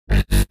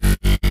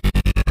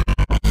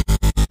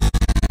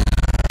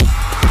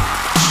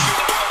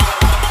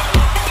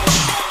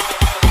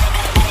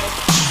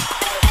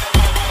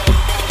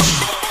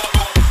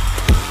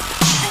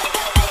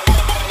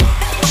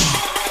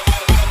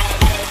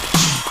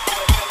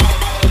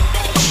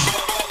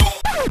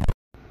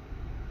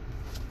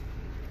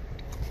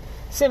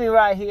Sami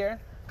right here,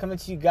 coming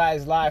to you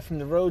guys live from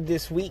the road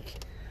this week.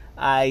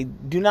 I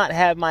do not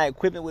have my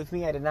equipment with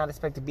me. I did not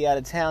expect to be out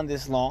of town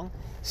this long.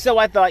 So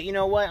I thought, you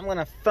know what, I'm going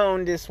to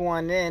phone this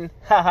one in.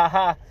 Ha ha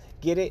ha.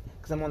 Get it?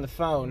 Because I'm on the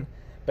phone.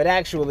 But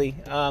actually,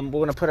 we're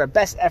going to put our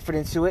best effort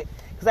into it.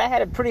 Because I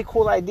had a pretty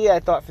cool idea, I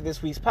thought, for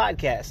this week's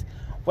podcast.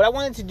 What I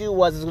wanted to do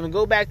was I was going to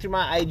go back through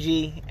my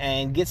IG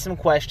and get some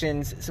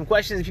questions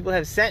that people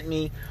have sent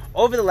me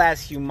over the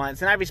last few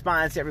months, and I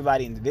responded to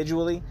everybody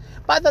individually,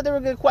 but I thought they were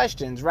good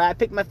questions, right? I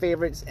picked my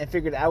favorites and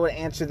figured I would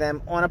answer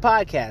them on a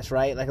podcast,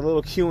 right? Like a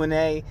little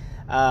Q&A,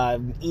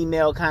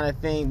 email kind of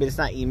thing, but it's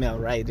not email,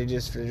 right? They're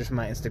just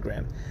my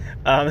Instagram.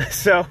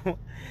 So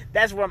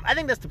that's where I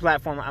think that's the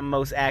platform I'm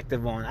most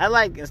active on. I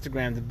like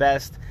Instagram the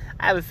best.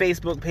 I have a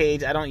Facebook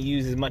page I don't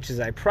use as much as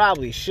I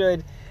probably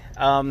should.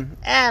 And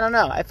I don't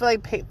know. I feel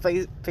like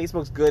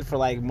Facebook's good for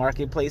like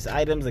marketplace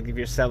items, like if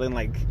you're selling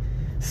like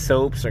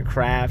soaps or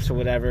crafts or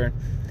whatever.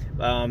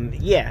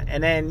 Yeah.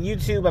 And then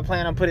YouTube, I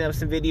plan on putting up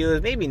some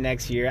videos maybe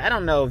next year. I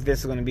don't know if this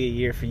is going to be a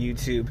year for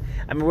YouTube.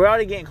 I mean, we're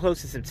already getting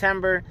close to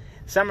September.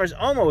 Summer's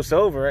almost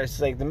over.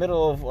 It's like the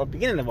middle of or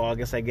beginning of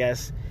August, I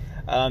guess.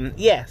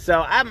 Yeah.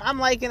 So I'm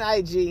liking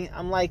IG.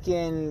 I'm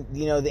liking,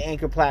 the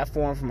Anchor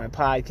platform for my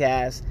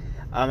podcast.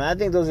 I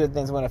think those are the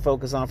things I'm going to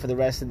focus on for the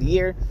rest of the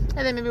year.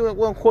 And then maybe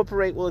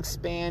we'll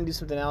expand, do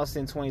something else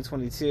in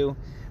 2022.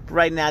 But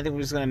right now, I think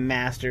we're just going to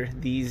master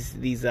these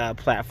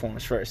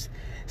platforms first.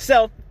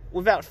 So,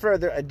 without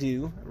further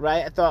ado,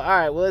 right, I thought, all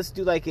right, well, let's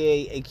do like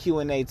a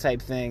Q&A type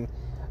thing.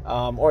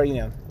 Or,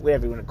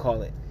 whatever you want to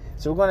call it.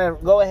 So, we're going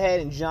to go ahead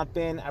and jump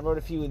in. I wrote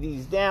a few of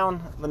these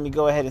down. Let me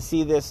go ahead and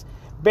see this.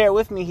 Bear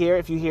with me here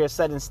if you hear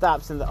sudden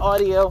stops in the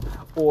audio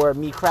or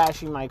me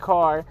crashing my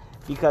car,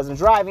 because I'm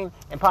driving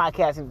and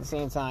podcasting at the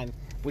same time,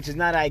 which is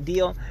not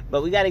ideal,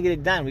 but we got to get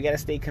it done. We got to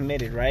stay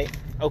committed, right?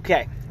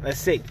 Okay, let's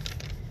see.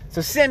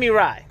 So, Sami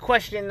Rai,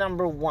 question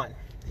number 1.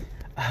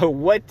 I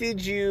wrote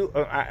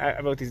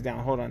these down.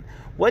 Hold on.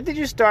 Why did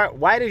you start a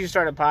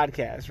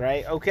podcast,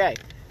 right? Okay,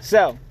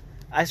 so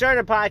I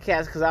started a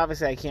podcast because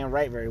obviously I can't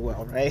write very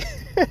well, right?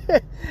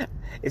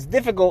 It's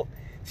difficult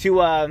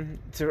to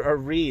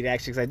read,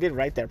 actually, because I did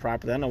write that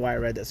properly. I don't know why I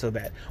read that so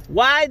bad.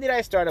 Why did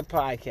I start a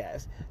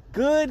podcast?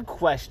 Good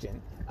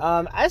question.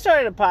 I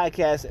started a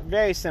podcast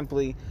very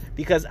simply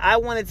because I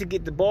wanted to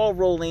get the ball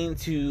rolling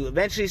to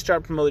eventually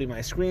start promoting my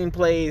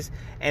screenplays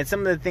and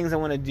some of the things I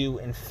want to do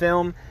in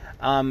film.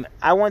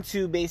 I want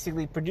to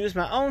basically produce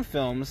my own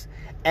films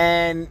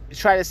and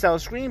try to sell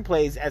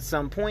screenplays at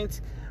some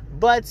point.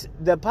 But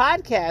the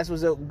podcast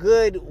was a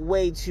good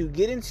way to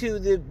get into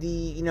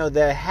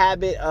the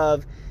habit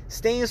of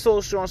staying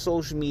social on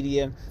social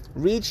media,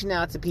 reaching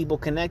out to people,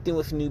 connecting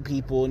with new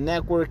people,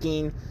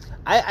 networking.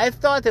 I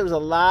thought there was a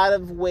lot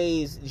of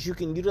ways you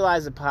can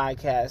utilize a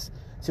podcast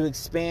to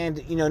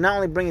expand, not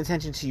only bring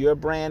attention to your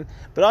brand,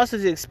 but also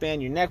to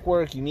expand your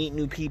network. You meet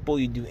new people,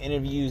 you do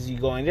interviews, you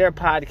go on their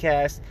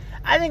podcast.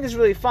 I think it's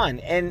really fun.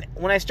 And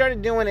when I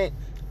started doing it,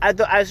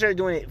 I started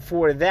doing it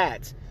for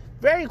that.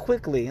 Very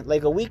quickly,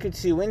 like a week or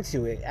two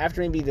into it,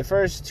 after maybe the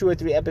first 2 or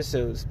 3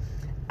 episodes,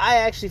 I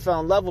actually fell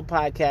in love with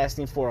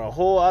podcasting for a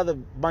whole other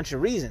bunch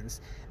of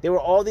reasons. There were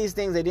all these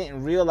things I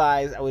didn't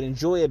realize I would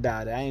enjoy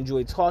about it. I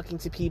enjoyed talking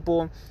to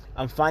people,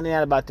 finding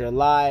out about their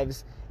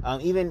lives,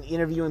 even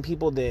interviewing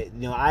people that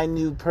I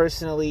knew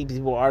personally,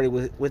 people already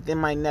within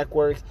my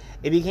network.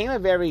 It became a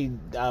very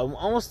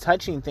almost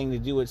touching thing to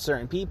do with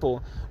certain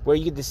people, where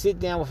you get to sit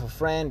down with a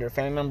friend or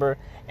family member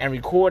and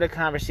record a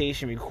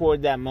conversation,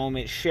 record that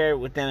moment, share it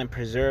with them, and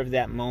preserve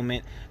that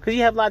moment. Because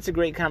you have lots of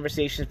great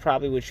conversations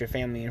probably with your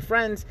family and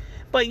friends,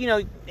 but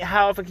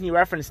how often can you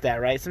reference that,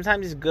 right?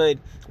 Sometimes it's good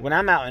when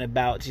I'm out and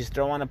about to just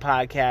throw on a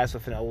podcast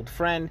with an old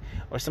friend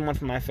or someone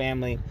from my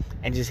family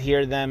and just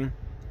hear them.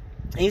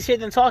 And you just hear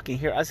them talking,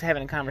 hear us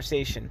having a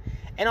conversation.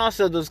 And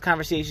also those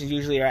conversations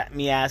usually are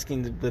me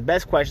asking the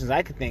best questions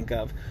I could think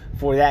of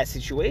for that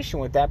situation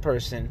with that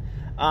person.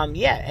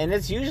 And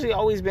it's usually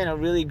always been a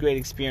really great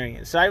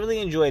experience. So I really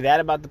enjoy that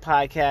about the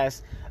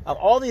podcast.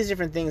 All these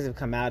different things have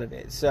come out of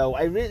it. So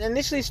I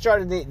initially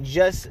started it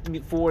just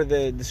for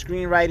the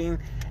screenwriting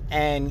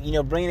and,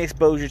 bringing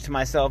exposure to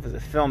myself as a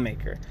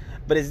filmmaker.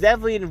 But it's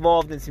definitely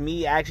involved into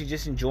me actually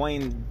just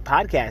enjoying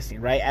podcasting,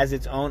 right, as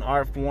its own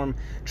art form,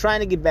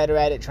 trying to get better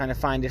at it, trying to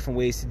find different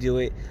ways to do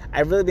it.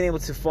 I've really been able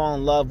to fall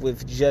in love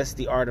with just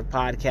the art of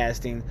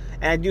podcasting.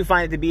 And I do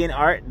find it to be an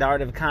art, the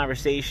art of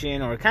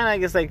conversation, or kind of, I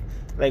guess, like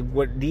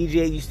what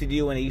DJ used to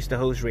do when they used to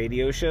host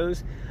radio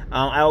shows.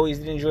 I always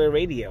did enjoy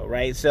radio,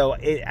 right? So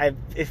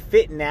it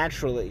fit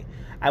naturally.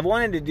 I've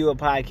wanted to do a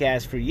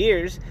podcast for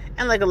years,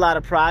 and like a lot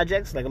of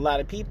projects, like a lot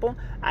of people,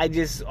 I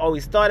just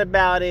always thought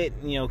about it,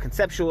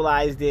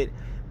 conceptualized it,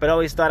 but I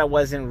always thought I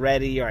wasn't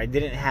ready, or I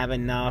didn't have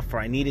enough, or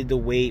I needed to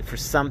wait for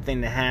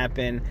something to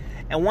happen.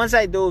 And once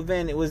I dove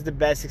in, it was the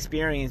best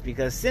experience,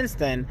 because since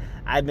then,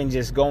 I've been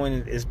just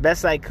going as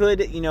best I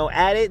could,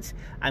 at it.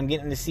 I'm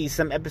getting to see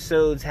some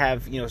episodes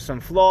have, some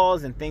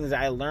flaws and things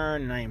that I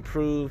learn and I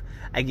improve.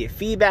 I get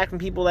feedback from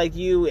people like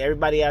you,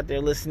 everybody out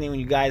there listening, when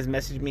you guys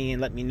message me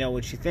and let me know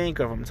what you think,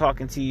 or if I'm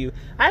talking to you.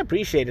 I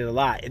appreciate it a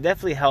lot. It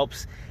definitely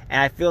helps,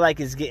 and I feel like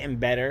it's getting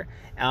better.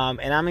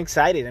 And I'm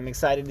excited. I'm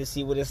excited to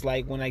see what it's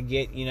like when I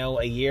get,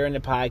 a year into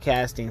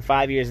podcasting,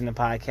 5 years into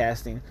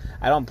podcasting.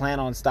 I don't plan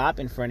on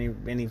stopping for any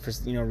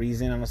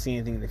reason. I don't see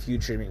anything in the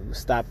future that will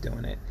stop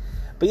doing it.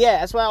 But yeah,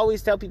 that's why I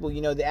always tell people,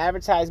 the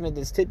advertisement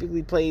that's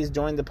typically plays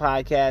during the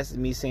podcast is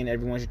me saying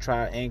everyone should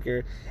try out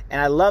Anchor.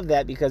 And I love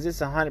that, because it's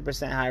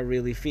 100% how I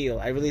really feel.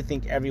 I really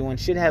think everyone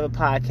should have a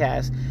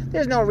podcast.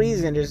 There's no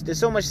reason. There's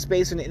so much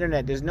space on the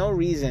internet. There's no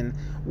reason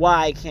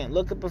why I can't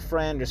look up a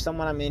friend or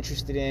someone I'm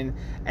interested in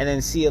and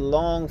then see a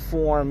long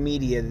form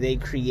media they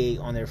create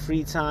on their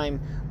free time,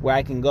 where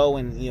I can go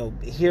and,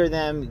 hear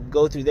them,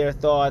 go through their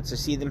thoughts, or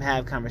see them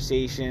have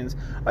conversations,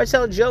 or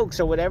tell jokes,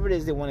 or whatever it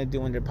is they want to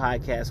do in their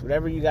podcast.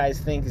 Whatever you guys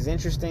think is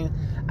interesting,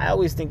 I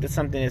always think that's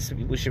something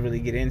that we should really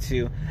get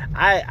into.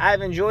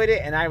 I've enjoyed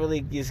it, and I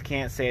really just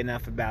can't say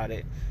enough about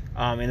it.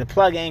 And to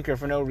plug Anchor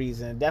for no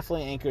reason.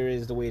 Definitely Anchor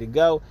is the way to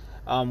go.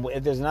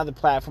 If there's another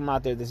platform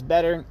out there that's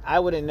better, I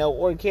wouldn't know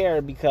or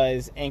care,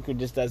 because Anchor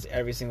just does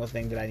every single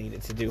thing that I need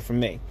it to do for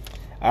me.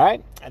 All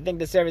right, I think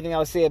that's everything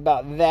I'll say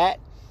about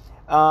that.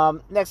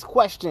 Next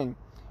question.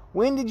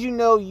 When did you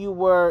know you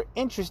were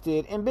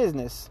interested in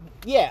business?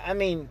 Yeah,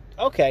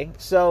 okay.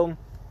 So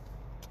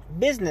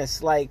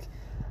business,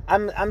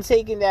 I'm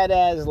taking that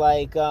as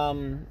I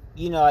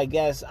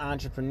guess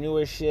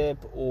entrepreneurship,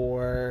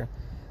 or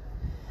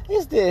I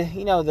guess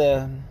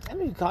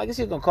I guess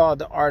you can call it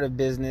the art of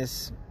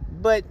business,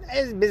 but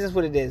it's business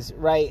what it is,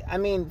 right?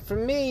 For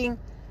me,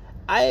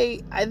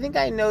 I think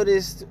I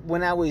noticed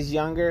when I was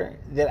younger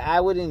that I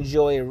would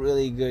enjoy a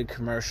really good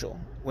commercial.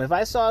 If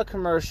I saw a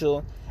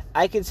commercial,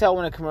 I could tell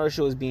when a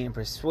commercial is being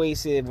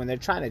persuasive, when they're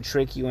trying to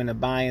trick you into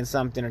buying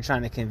something or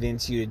trying to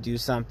convince you to do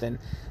something.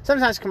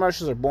 Sometimes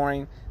commercials are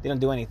boring. They don't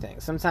do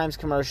anything. Sometimes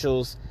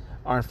commercials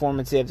are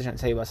informative. They're trying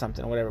to tell you about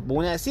something or whatever. But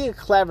when I see a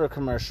clever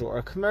commercial, or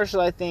a commercial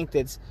I think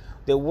that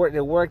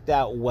worked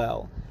out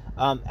well,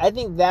 I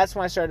think that's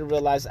when I started to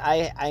realize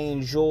I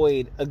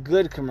enjoyed a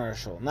good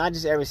commercial. Not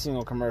just every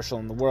single commercial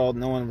in the world.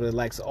 No one really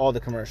likes all the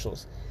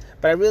commercials.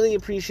 But I really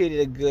appreciated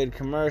a good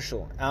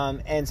commercial.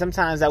 And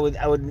sometimes I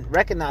would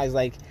recognize,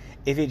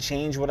 if it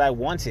changed what I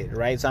wanted,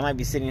 right? So I might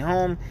be sitting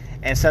home,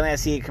 and suddenly I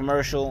see a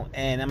commercial,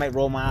 and I might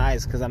roll my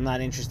eyes because I'm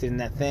not interested in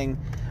that thing.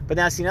 But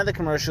now I see another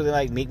commercial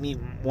that make me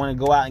want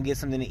to go out and get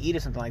something to eat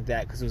or something like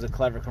that, because it was a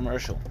clever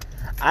commercial.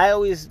 I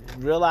always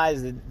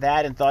realized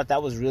that and thought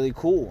that was really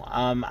cool.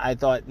 I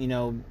thought,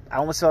 I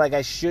almost felt like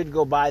I should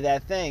go buy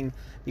that thing,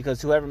 because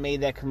whoever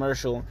made that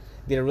commercial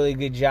did a really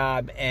good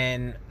job,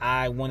 and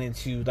I wanted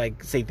to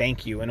say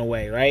thank you in a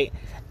way, right?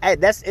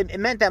 It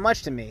meant that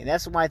much to me, and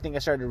that's why I think I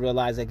started to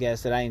realize, I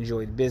guess, that I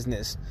enjoyed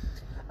business.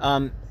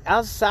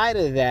 Outside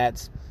of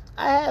that,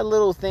 I had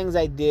little things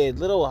I did,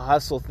 little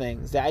hustle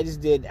things that I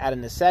just did out of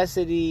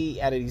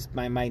necessity, out of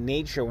my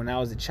nature when I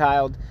was a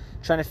child,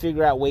 trying to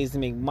figure out ways to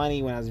make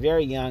money when I was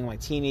very young, my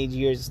teenage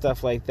years and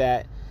stuff like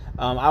that.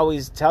 I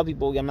always tell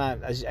people I'm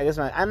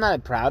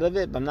not proud of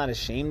it, but I'm not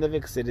ashamed of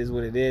it, because it is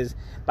what it is.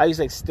 But I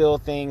used to steal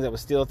things. I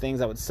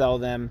would sell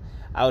them.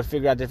 I would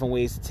figure out different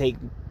ways to take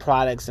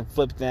products and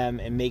flip them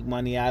and make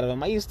money out of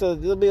them. I used to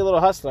be a little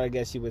hustler, I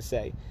guess you would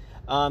say.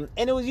 And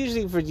it was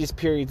usually for just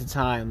periods of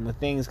time when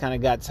things kind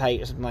of got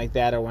tight or something like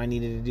that, or when I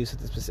needed to do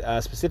something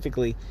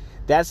specifically.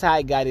 That's how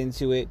I got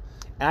into it.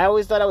 And I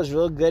always thought I was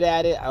real good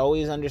at it. I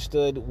always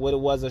understood what it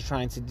was I was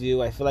trying to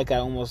do. I feel like I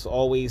almost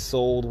always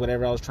sold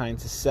whatever I was trying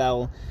to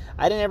sell.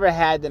 I didn't ever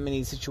had that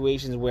many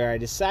situations where I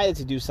decided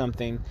to do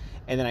something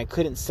and then I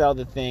couldn't sell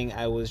the thing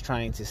I was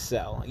trying to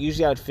sell.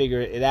 Usually I would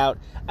figure it out.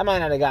 I might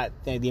not have got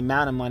the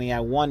amount of money I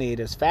wanted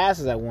as fast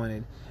as I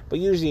wanted, but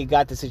usually it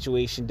got the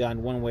situation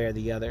done one way or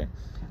the other.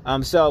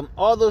 So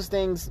all those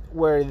things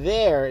were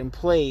there in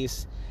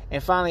place.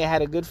 And finally I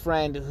had a good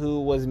friend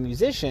who was a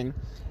musician,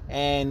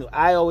 and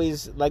I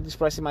always liked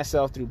expressing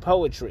myself through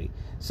poetry.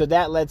 So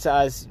that led to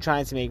us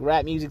trying to make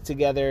rap music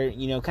together,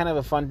 kind of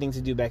a fun thing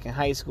to do back in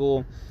high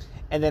school.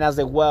 And then I was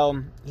like,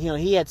 well,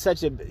 he had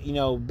such a,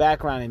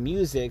 background in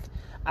music.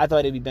 I thought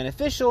it'd be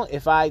beneficial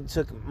if I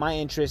took my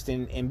interest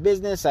in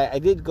business. I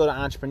did go to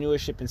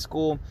entrepreneurship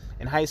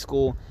in high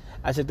school.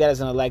 I took that as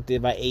an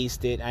elective. I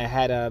aced it.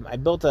 I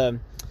built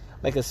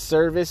a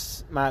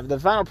service. The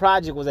final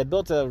project was I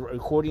built a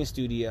recording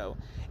studio.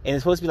 And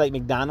it's supposed to be like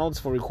McDonald's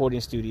for recording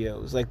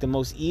studios. Like the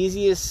most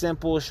easiest,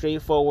 simple,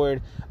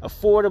 straightforward,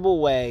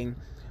 affordable way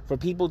for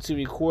people to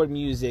record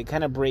music,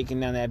 kind of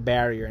breaking down that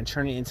barrier and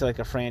turning it into like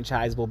a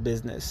franchisable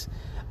business.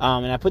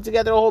 And I put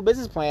together a whole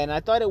business plan, and I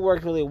thought it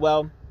worked really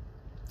well.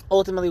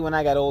 Ultimately, when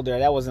I got older,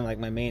 that wasn't like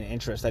my main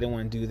interest. I didn't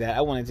want to do that.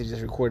 I wanted to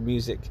just record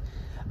music.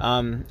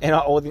 And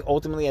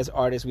ultimately, as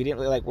artists, we didn't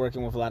really like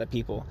working with a lot of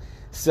people.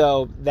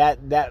 So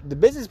that the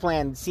business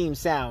plan seemed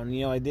sound.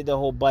 I did the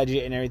whole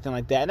budget and everything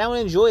like that, and I would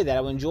enjoy that.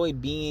 I would enjoy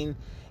being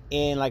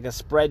in like a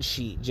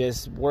spreadsheet,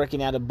 just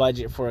working out a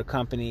budget for a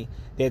company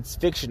that's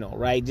fictional,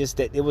 right? Just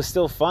that it was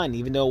still fun,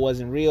 even though it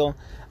wasn't real.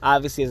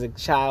 Obviously, as a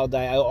child,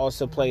 I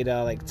also played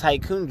like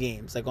tycoon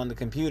games, like on the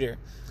computer.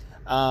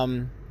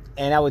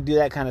 And I would do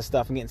that kind of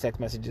stuff and getting text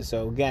messages.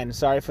 So again,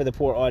 sorry for the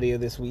poor audio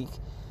this week.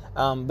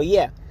 But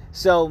yeah,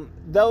 so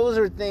those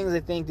are things I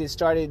think that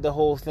started the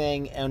whole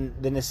thing. And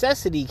the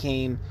necessity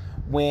came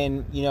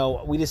when,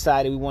 we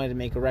decided we wanted to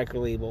make a record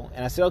label.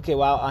 And I said, okay,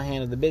 well, I'll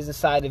handle the business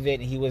side of it.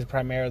 And he was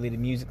primarily the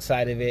music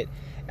side of it.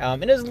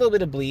 And there was a little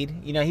bit of bleed.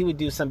 He would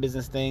do some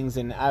business things.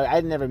 And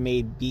I'd never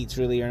made beats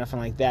really or nothing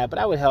like that. But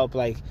I would help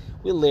like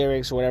with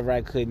lyrics or whatever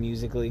I could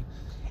musically.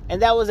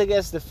 And that was, I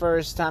guess, the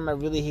first time I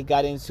really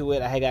got into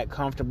it. I had got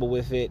comfortable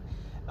with it.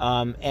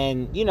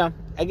 And,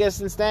 I guess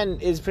since then,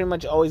 it's pretty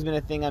much always been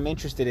a thing I'm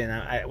interested in.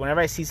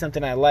 Whenever I see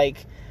something I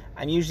like,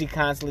 I'm usually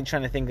constantly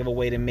trying to think of a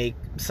way to make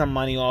some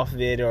money off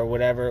of it or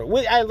whatever.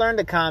 I learned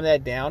to calm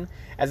that down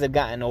as I've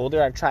gotten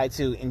older. I've tried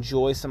to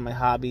enjoy some of my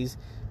hobbies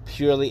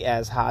purely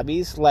as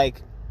hobbies.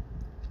 Like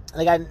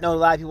I know a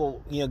lot of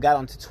people, got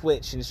onto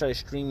Twitch and started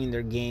streaming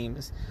their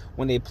games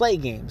when they play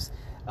games.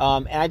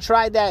 And I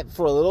tried that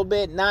for a little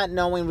bit, not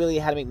knowing really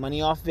how to make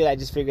money off of it. I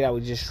just figured I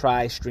would just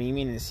try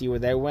streaming and see where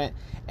that went.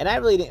 And I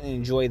really didn't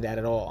enjoy that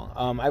at all.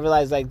 I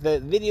realized like the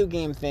video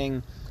game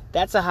thing,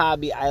 that's a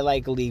hobby I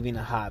like leaving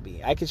a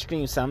hobby. I could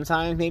stream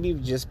sometimes, maybe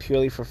just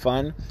purely for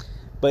fun.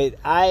 But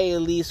I,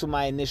 at least with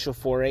my initial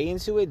foray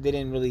into it,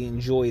 didn't really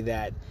enjoy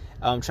that,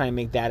 trying to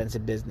make that into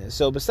business.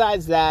 So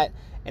besides that,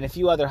 and a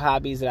few other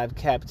hobbies that I've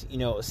kept,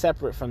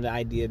 separate from the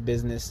idea of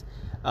business,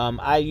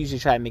 I usually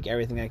try to make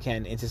everything I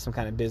can into some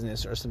kind of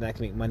business or something I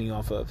can make money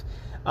off of.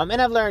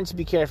 And I've learned to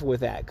be careful with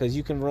that because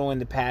you can ruin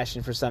the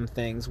passion for some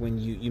things when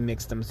you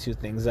mix them two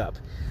things up.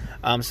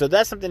 So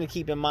that's something to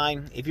keep in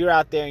mind. If you're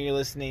out there and you're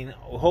listening,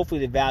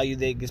 hopefully the value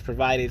that gets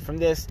provided from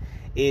this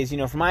is,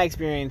 from my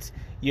experience,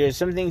 there's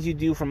some things you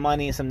do for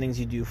money and some things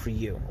you do for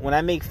you. When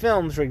I make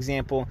films, for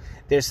example,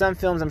 there's some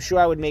films I'm sure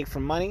I would make for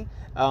money,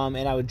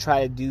 and I would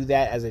try to do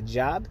that as a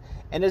job.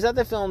 And there's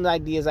other film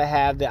ideas I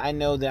have that I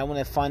know that I want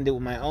to fund it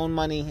with my own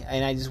money,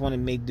 and I just want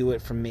to do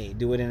it for me.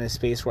 Do it in a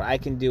space where I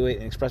can do it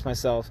and express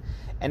myself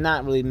and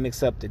not really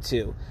mix up the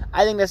two.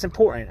 I think that's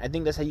important. I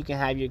think that's how you can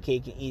have your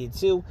cake and eat it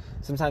too.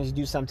 Sometimes you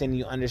do something,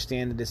 you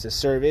understand that it's a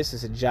service,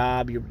 it's a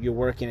job, you're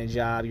working a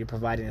job, you're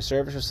providing a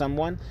service for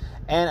someone.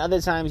 And other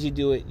times you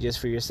do it just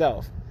for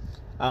yourself.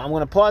 I'm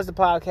going to pause the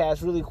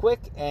podcast really quick,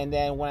 and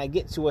then when I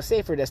get to a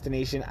safer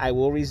destination, I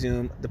will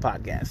resume the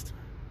podcast.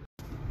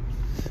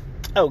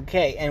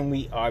 Okay, and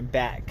we are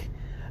back.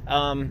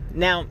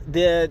 Now,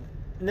 the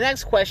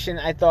next question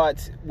I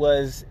thought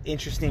was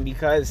interesting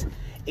because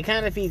it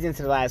kind of feeds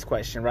into the last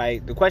question,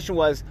 right? The question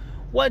was,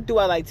 what do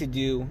I like to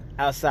do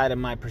outside of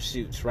my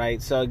pursuits, right?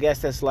 So I guess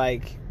that's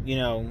like,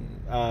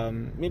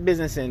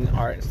 business and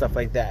art and stuff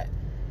like that.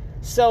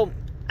 So,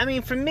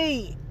 for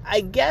me,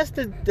 I guess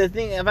the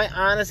thing, if I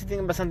honestly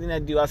think about something I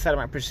do outside of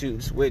my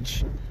pursuits,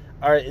 which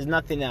is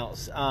nothing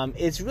else,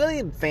 it's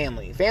really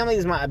family. Family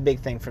is a big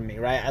thing for me,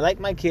 right? I like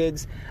my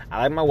kids.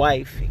 I like my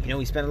wife.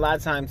 We spend a lot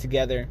of time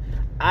together.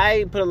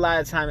 I put a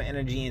lot of time and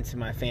energy into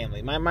my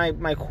family,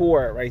 my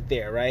core right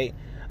there, right?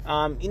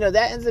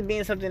 That ends up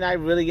being something I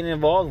really get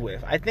involved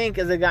with. I think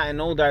as I gotten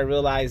older, I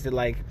realized that,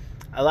 like,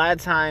 a lot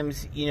of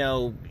times,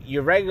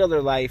 your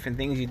regular life and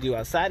things you do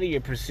outside of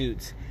your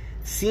pursuits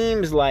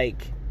seems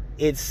like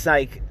it's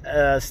like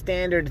a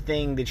standard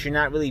thing that you're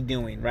not really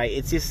doing, right?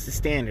 It's just the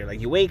standard. Like,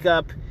 you wake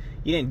up,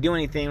 you didn't do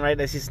anything, right?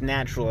 That's just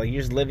natural. Like,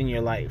 you're just living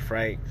your life,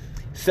 right?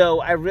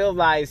 So I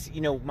realized,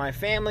 my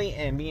family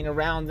and being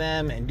around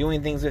them and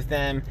doing things with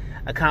them,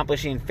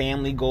 accomplishing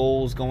family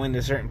goals, going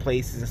to certain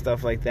places and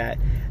stuff like that,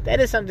 that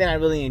is something I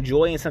really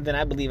enjoy and something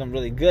I believe I'm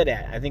really good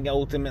at. I think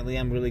ultimately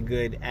I'm really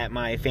good at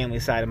my family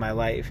side of my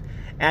life.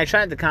 And I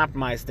try not to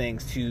compromise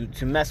things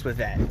to mess with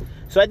that.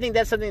 So I think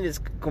that's something that's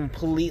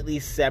completely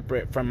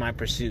separate from my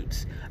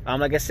pursuits.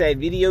 Like I said,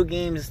 video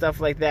games and stuff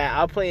like that.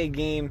 I'll play a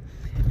game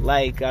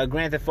like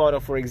Grand Theft Auto,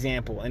 for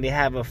example, and they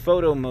have a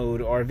photo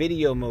mode or a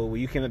video mode where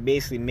you can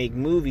basically make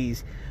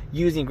movies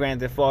using Grand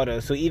Theft Auto.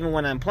 So even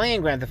when I'm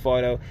playing Grand Theft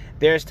Auto,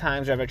 there's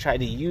times where I've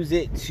tried to use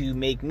it to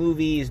make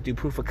movies, do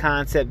proof of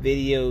concept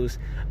videos,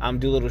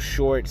 do little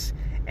shorts.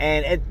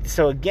 And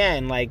so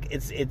again, like,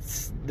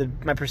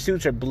 my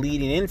pursuits are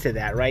bleeding into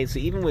that, right? So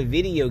even with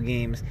video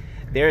games,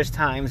 there's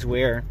times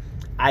where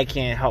I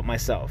can't help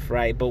myself,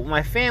 right? But with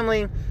my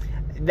family,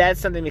 that's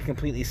something that's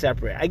completely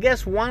separate. I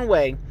guess one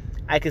way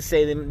I could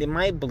say they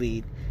might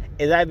bleed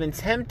is I've been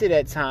tempted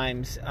at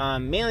times,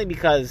 mainly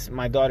because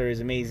my daughter is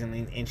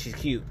amazing and she's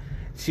cute,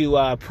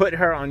 to put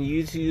her on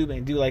YouTube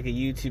and do like a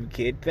YouTube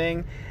kid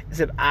thing.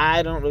 Except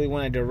I don't really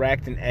want to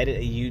direct and edit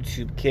a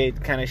YouTube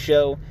kid kind of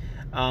show.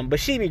 But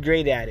she'd be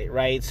great at it,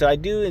 right? So I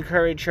do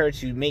encourage her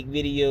to make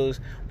videos.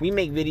 We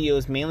make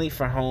videos mainly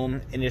for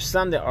home, and there's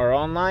some that are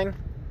online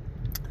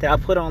that I'll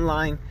put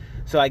online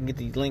so I can get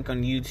the link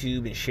on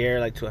YouTube and share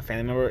like to a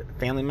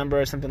family member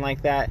or something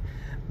like that.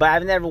 But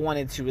I've never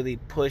wanted to really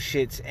push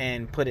it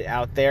and put it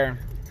out there.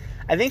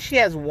 I think she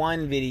has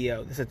one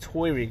video. It's a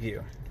toy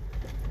review.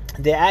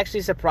 They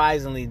actually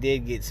surprisingly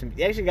did get some.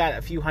 They actually got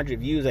a few hundred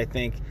views, I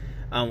think.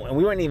 And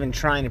we weren't even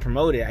trying to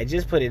promote it. I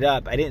just put it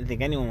up. I didn't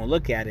think anyone would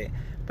look at it.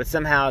 But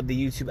somehow the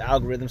YouTube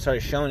algorithm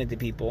started showing it to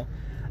people.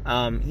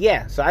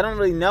 So I don't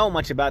really know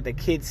much about the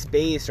kid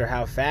space or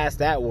how fast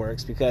that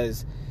works,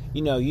 because,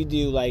 you know, you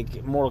do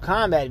like Mortal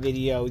Kombat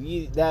video,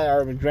 that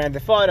or Grand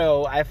Theft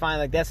Auto, I find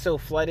like that's so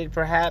flooded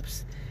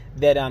perhaps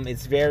that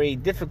it's very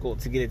difficult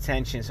to get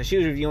attention. So she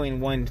was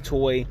reviewing one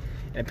toy,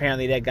 and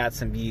apparently that got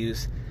some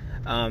views.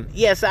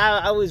 So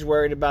I was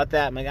worried about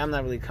that. Like, I'm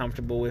not really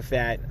comfortable with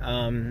that.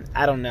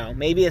 I don't know.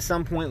 Maybe at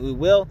some point we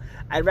will.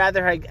 I'd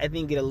rather, I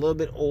think, get a little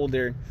bit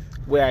older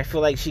where I feel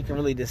like she can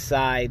really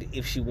decide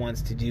if she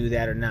wants to do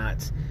that or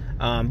not.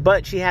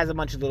 But she has a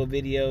bunch of little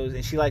videos,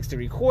 and she likes to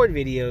record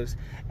videos,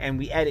 and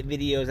we edit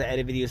videos. I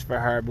edit videos for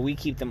her, but we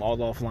keep them all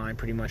offline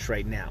pretty much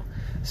right now.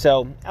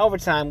 So over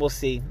time, we'll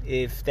see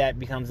if that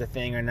becomes a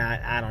thing or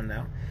not. I don't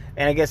know.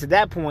 And I guess at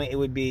that point, it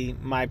would be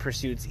my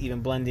pursuits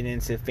even blending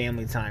into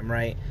family time,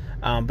 right?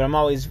 But I'm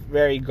always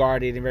very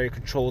guarded and very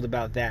controlled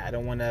about that. I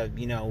don't want to,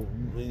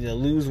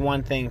 lose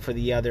one thing for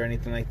the other or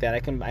anything like that. I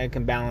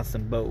can balance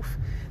them both.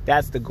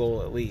 That's the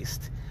goal, at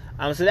least.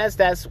 So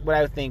that's what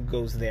I think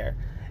goes there.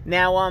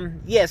 Now,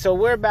 so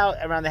we're about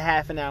around the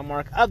half an hour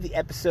mark of the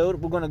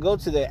episode. We're going to go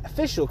to the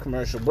official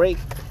commercial break.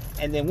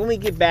 And then when we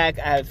get back,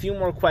 I have a few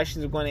more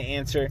questions we're going to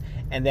answer.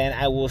 And then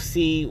I will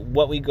see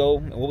what we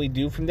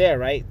do from there,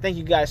 right? Thank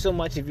you guys so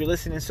much if you're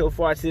listening so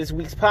far to this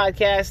week's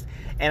podcast.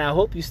 And I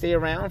hope you stay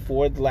around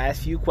for the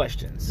last few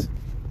questions.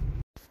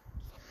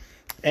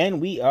 And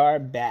we are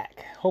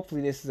back.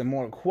 Hopefully this is a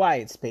more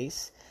quiet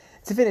space.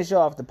 To finish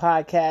off the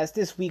podcast,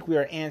 this week we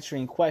are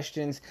answering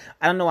questions.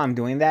 I don't know why I'm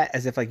doing that,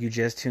 as if like you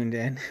just tuned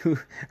in, who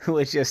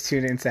was just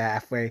tuned in to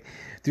halfway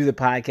through the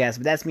podcast.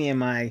 But that's me and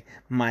my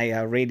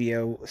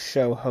radio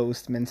show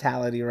host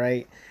mentality,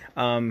 right?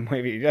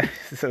 Maybe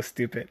so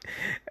stupid.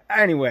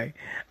 Anyway,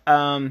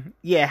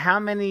 how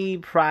many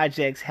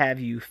projects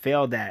have you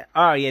failed at?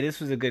 Oh yeah, this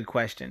was a good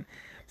question.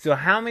 So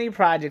how many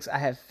projects I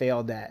have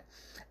failed at?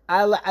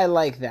 I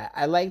like that.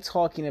 I like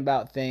talking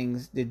about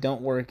things that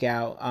don't work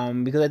out,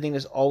 because I think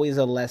there's always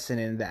a lesson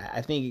in that.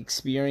 I think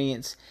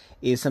experience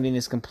is something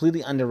that's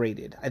completely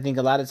underrated. I think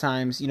a lot of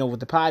times, with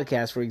the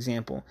podcast, for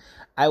example,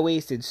 I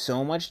wasted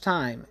so much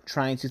time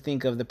trying to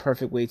think of the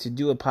perfect way to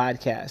do a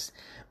podcast.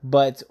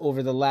 But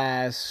over the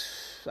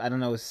last,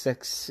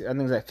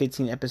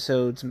 15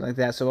 episodes, something like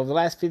that. So over the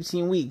last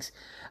 15 weeks,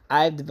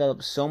 I've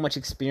developed so much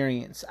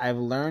experience. I've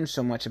learned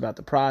so much about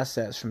the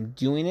process from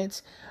doing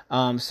it.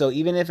 So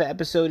even if an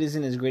episode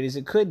isn't as great as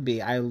it could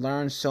be, I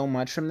learned so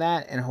much from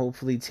that, and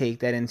hopefully take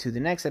that into the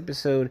next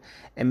episode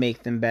and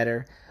make them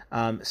better.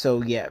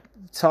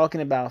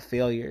 Talking about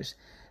failures.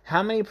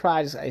 How many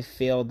projects I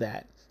failed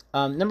at?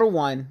 Number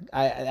one,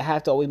 I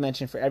have to always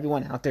mention for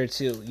everyone out there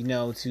too,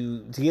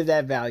 to give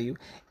that value.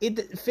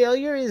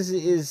 Failure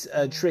is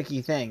a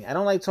tricky thing. I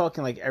don't like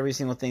talking like every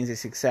single thing is a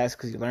success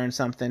because you learn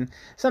something.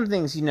 Some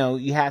things,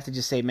 you have to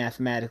just say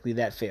mathematically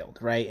that failed,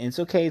 right? And it's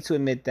okay to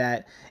admit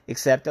that,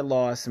 accept the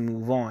loss, and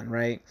move on,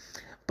 right?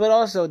 But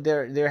also,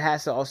 there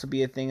has to also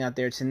be a thing out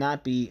there to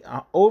not be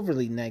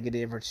overly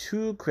negative or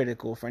too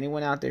critical. For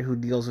anyone out there who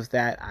deals with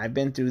that, I've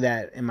been through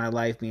that in my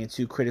life, being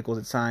too critical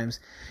at times.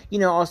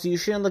 Also, you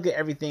shouldn't look at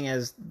everything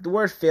as, the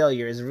word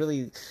failure is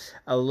really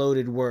a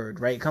loaded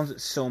word, right? It comes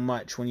with so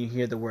much when you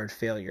hear the word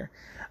failure.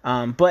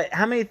 But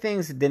how many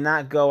things did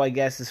not go, I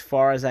guess, as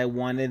far as I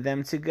wanted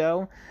them to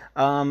go?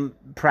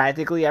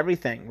 Practically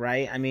everything,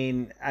 right? I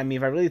mean,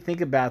 if I really think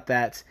about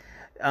that,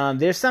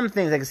 there's some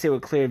things I can say were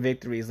clear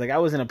victories. Like I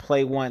was in a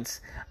play once.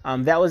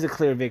 That was a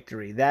clear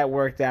victory. That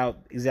worked out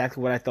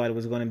exactly what I thought it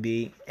was going to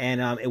be.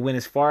 And it went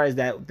as far as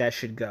that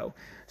should go.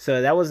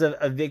 So that was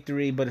a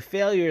victory. But a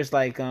failure is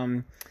like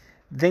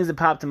things that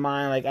popped to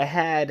mind. Like I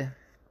had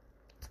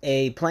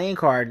a playing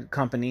card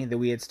company that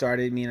we had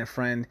started, me and a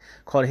friend,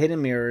 called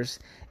Hidden Mirrors.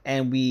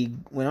 And we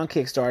went on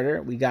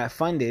Kickstarter. We got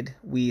funded.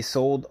 We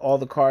sold all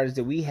the cards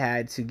that we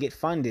had to get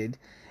funded.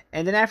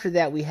 And then after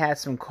that, we had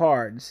some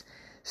cards.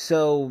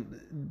 So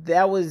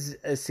that was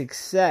a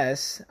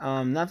success.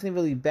 Nothing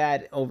really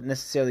bad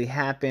necessarily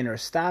happened or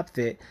stopped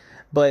it.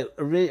 But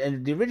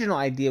the original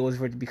idea was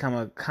for it to become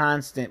a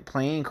constant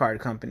playing card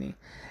company.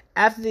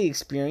 After the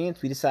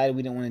experience, we decided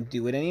we didn't want to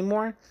do it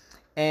anymore.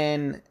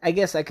 And I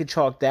guess I could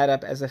chalk that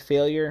up as a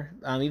failure,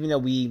 even though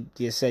we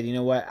just said, you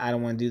know what, I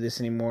don't want to do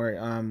this anymore.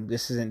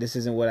 This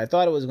isn't what I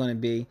thought it was going to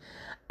be.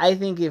 I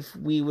think if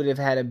we would have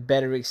had a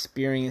better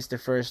experience the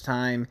first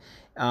time,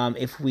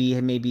 if we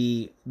had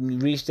maybe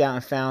reached out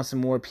and found some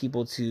more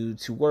people to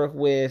work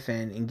with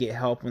and get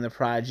help on the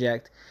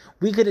project,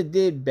 we could have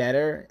did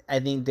better. I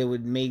think that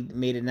would made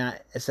it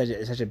not such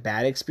a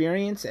bad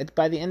experience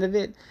by the end of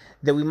it,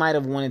 that we might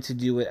have wanted to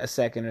do it a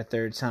second or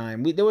third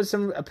time. There was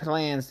some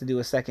plans to do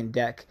a second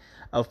deck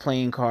of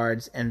playing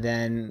cards, and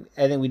then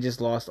I think we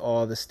just lost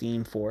all the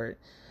steam for it.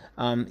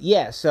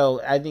 Yeah,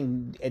 so I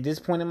think at this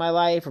point in my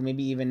life, or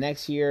maybe even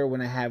next year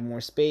when I have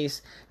more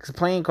space, because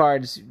playing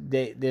cards,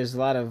 there's a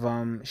lot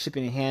of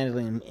shipping and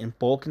handling and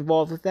bulk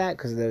involved with that,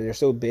 because they're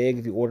so big.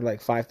 If you order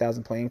like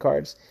 5,000 playing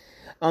cards,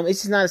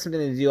 it's just not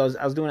something to do.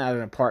 I was doing it out of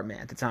an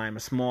apartment at the time, a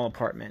small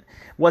apartment.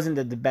 It wasn't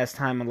the best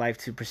time in life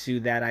to pursue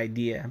that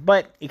idea,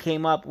 but it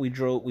came up. We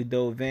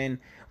dove in.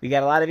 We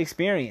got a lot of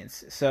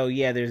experience. So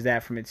yeah, there's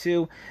that from it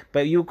too.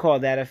 But you call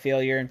that a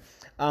failure?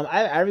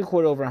 I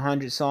recorded over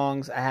 100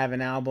 songs. I have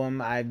an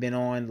album. I've been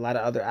on a lot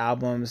of other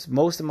albums.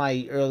 Most of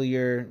my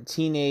earlier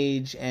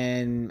teenage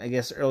and I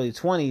guess early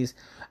 20s,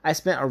 I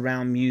spent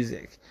around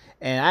music.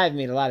 And I have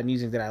made a lot of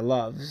music that I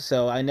love,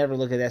 so I never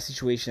look at that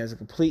situation as a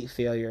complete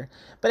failure.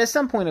 But at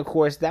some point, of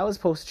course, that was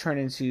supposed to turn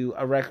into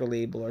a record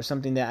label or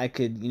something that I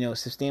could,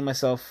 sustain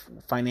myself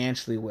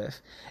financially with.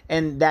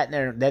 And that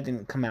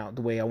didn't come out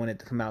the way I wanted it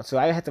to come out. So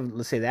I have to,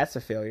 let's say that's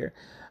a failure.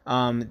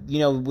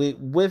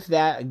 With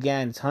that,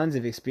 again, tons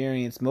of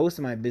experience. Most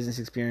of my business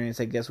experience,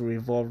 I guess, will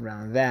revolve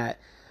around that.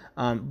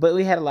 But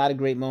we had a lot of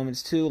great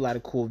moments too, a lot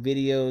of cool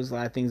videos, a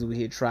lot of things that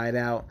we had tried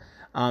out.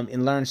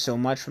 And learned so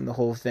much from the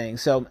whole thing.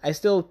 So I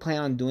still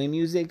plan on doing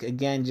music,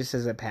 again, just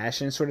as a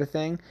passion sort of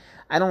thing.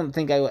 I don't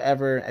think I will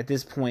ever, at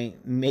this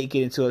point, make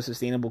it into a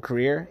sustainable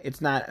career.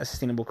 It's not a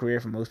sustainable career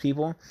for most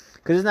people,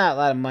 because there's not a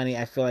lot of money,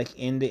 I feel like,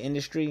 in the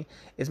industry.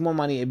 It's more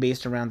money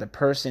based around the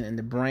person and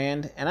the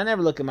brand. And I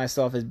never look at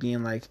myself as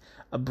being like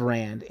a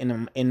brand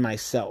in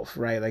myself,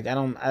 right? Like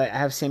I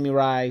have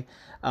Samurai.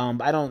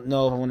 I don't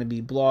know if I want to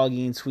be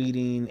blogging,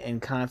 tweeting,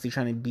 and constantly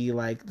trying to be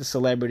like the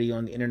celebrity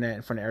on the internet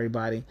in front of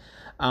everybody.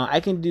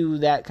 I can do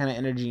that kind of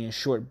energy in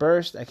short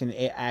bursts. I can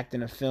act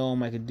in a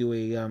film. I could do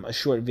a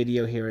short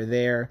video here or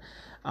there.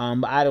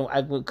 But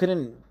I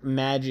couldn't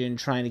imagine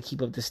trying to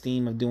keep up the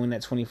steam of doing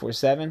that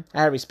 24/7.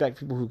 I have respect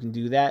for people who can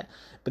do that,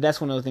 but that's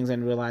one of the things I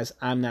realized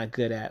I'm not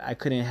good at. I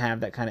couldn't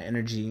have that kind of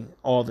energy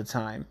all the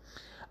time.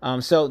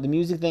 So the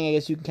music thing, I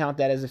guess you can count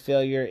that as a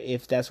failure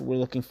if that's what we're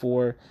looking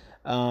for.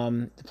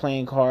 The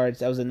playing cards,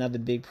 that was another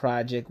big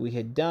project we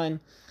had done.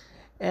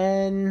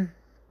 And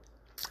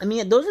I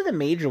mean, those are the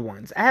major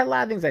ones. I had a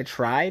lot of things I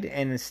tried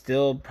and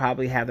still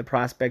probably have the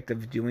prospect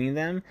of doing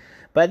them.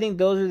 But I think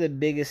those are the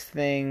biggest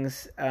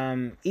things.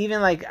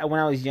 Even like when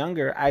I was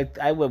younger, I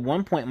at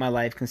one point in my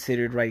life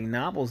considered writing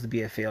novels to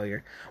be a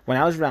failure. When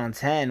I was around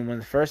 10, one of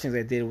the first things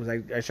I did was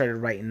I started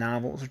writing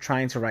novels, or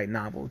trying to write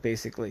novels,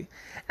 basically.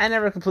 I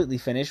never completely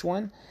finished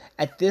one.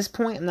 At this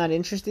point, I'm not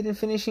interested in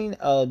finishing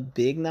a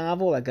big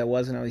novel like I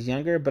was when I was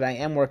younger, but I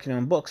am working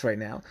on books right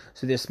now.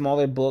 So they're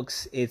smaller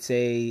books. It's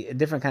a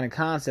different kind of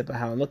concept of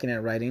how I'm looking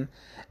at writing.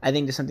 I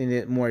think there's something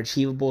that more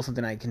achievable,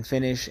 something I can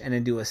finish and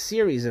then do a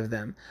series of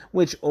them,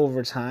 which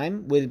over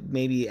time would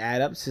maybe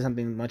add up to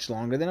something much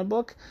longer than a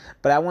book.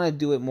 But I want to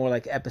do it more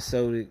like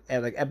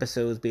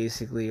episodes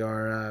basically,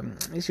 or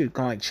I guess you'd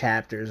call it like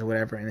chapters or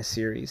whatever in a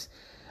series.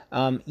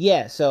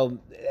 So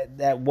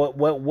that what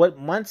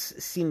once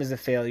seemed as a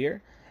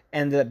failure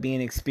ended up being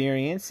an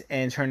experience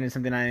and turned into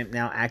something I am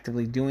now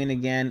actively doing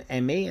again,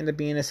 and may end up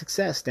being a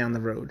success down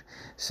the road.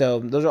 So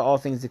those are all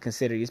things to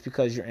consider. Just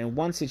because you're in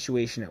one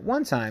situation at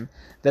one time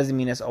doesn't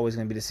mean that's always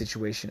going to be the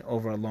situation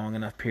over a long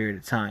enough period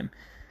of time.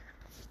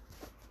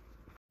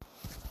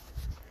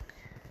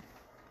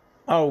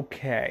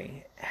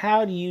 Okay,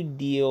 how do you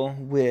deal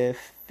with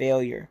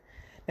failure?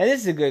 Now,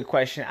 this is a good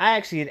question. I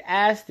actually had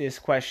asked this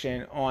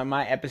question on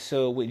my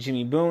episode with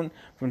Jimmy Boone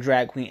from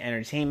Drag Queen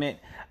Entertainment,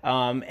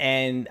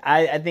 and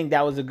I think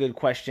that was a good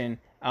question.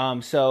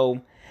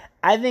 So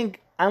I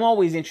think I'm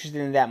always interested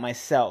in that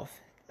myself.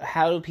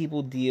 How do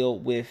people deal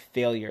with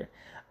failure?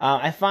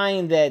 I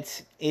find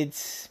that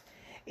it's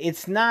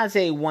not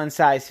a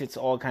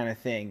one-size-fits-all kind of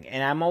thing,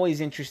 and I'm always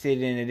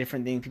interested in the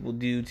different things people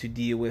do to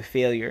deal with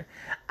failure.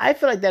 I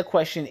feel like that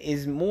question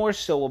is more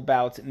so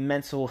about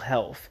mental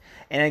health,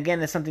 and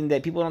again, it's something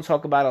that people don't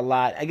talk about a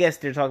lot. I guess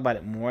they're talking about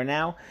it more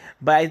now,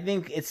 but I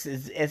think it's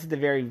at the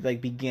very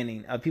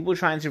beginning of people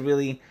trying to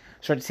really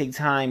start to take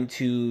time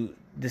to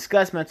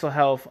discuss mental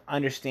health,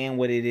 understand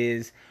what it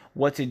is,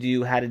 what to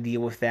do, how to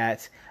deal with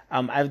that.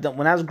 When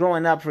I was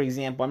growing up, for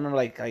example, I remember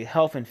like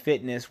health and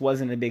fitness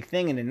wasn't a big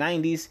thing in the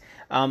 90s,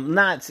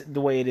 not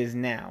the way it is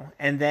now.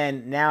 And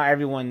then now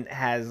everyone's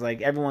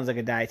like a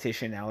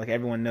dietitian now, like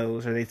everyone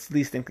knows, or they at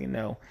least think they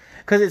know,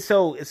 because it's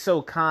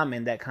so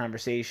common, that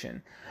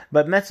conversation.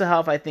 But mental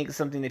health, I think, is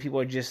something that people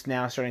are just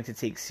now starting to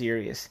take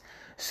serious.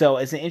 So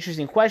it's an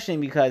interesting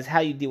question, because how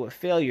you deal with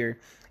failure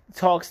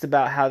talks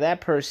about how that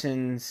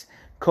person's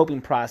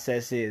coping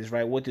process is,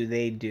 right? What do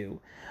they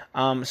do?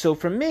 So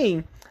for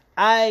me,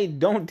 I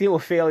don't deal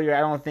with failure,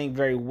 I don't think,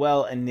 very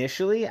well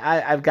initially.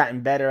 I've gotten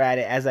better at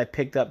it as I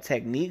picked up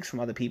techniques from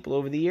other people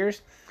over the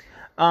years.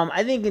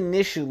 I think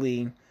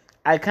initially,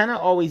 I kind of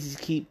always just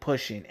keep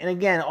pushing. And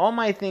again, all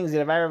my things that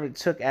if I ever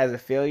took as a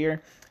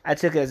failure, I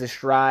took it as a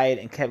stride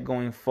and kept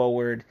going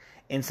forward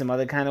in some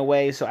other kind of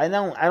way. So I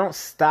don't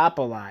stop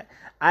a lot.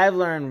 I've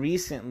learned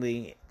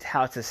recently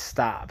how to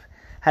stop.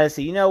 how to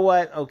say, you know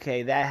what,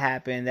 okay, that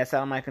happened, that's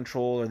out of my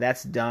control, or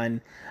that's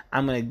done.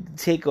 I'm going to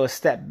take a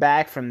step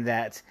back from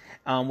that,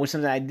 which is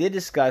something I did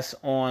discuss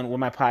on one of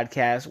my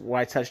podcasts where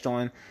I touched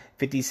on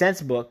 50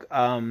 Cent's book.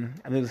 I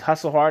think it was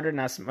Hustle Harder,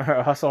 not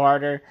Hustle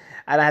Harder.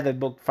 I don't have the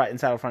book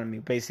inside in front of me,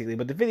 basically.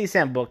 But the 50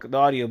 Cent book, the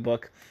audio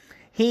book,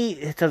 he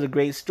tells a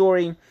great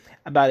story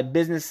about a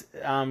business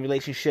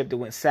relationship that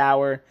went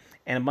sour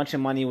and a bunch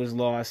of money was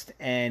lost.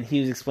 And he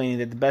was explaining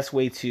that the best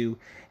way to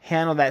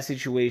handle that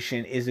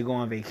situation is to go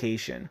on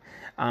vacation,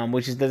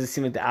 which doesn't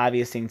seem like the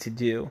obvious thing to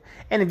do.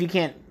 And if you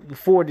can't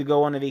afford to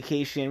go on a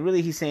vacation,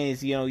 really he's saying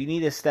is, you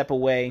need to step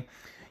away.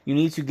 You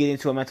need to get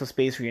into a mental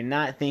space where you're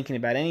not thinking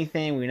about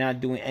anything, where you're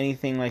not doing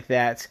anything like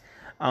that,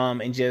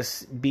 and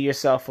just be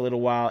yourself for a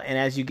little while. And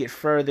as you get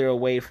further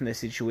away from the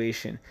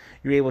situation,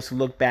 you're able to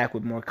look back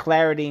with more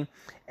clarity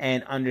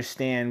and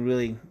understand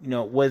really,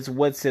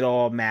 what's it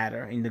all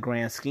matter in the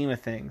grand scheme of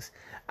things.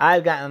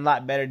 I've gotten a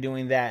lot better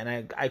doing that,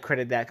 and I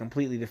credit that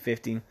completely to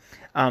 50.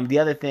 The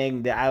other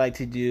thing that I like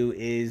to do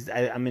is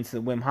I'm into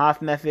the Wim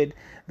Hof method.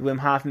 The Wim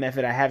Hof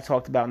method I have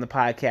talked about in the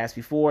podcast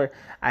before.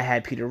 I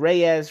had Peter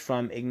Reyes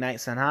from Ignite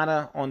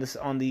Sanhana on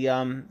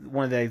the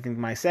one of the, I think,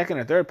 my second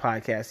or third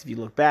podcast, if you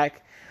look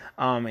back.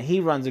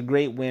 He runs a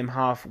great Wim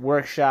Hof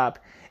workshop,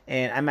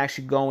 and I'm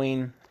actually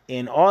going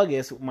in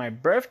August. My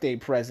birthday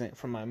present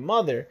from my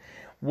mother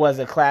was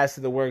a class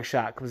of the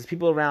workshop, because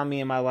people around me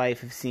in my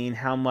life have seen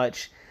how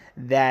much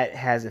that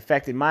has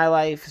affected my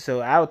life.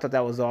 So I thought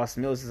that was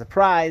awesome. It was a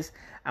surprise.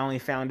 I only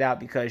found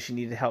out because she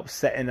needed help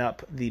setting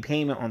up the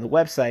payment on the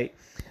website.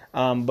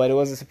 But it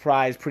was a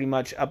surprise pretty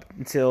much up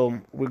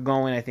until we're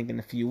going, I think, in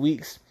a few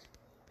weeks.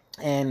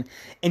 And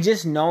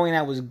just knowing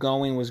I was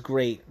going was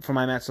great for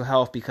my mental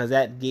health, because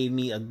that gave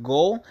me a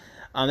goal.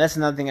 That's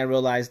another thing I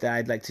realized that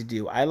I'd like to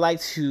do. I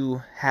like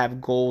to have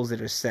goals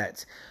that are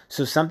set.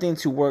 So something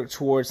to work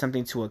towards,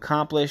 something to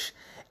accomplish.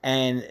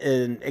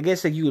 And I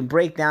guess you can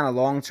break down a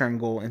long-term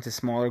goal into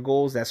smaller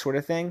goals, that sort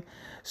of thing.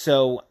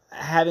 So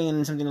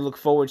having something to look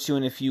forward to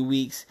in a few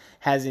weeks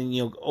has,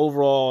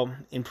 overall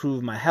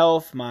improved my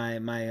health, my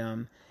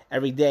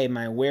every day,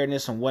 my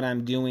awareness on what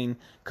I'm doing,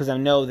 because I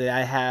know that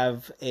I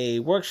have a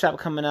workshop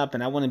coming up,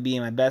 and I want to be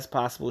in my best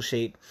possible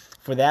shape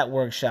for that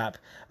workshop.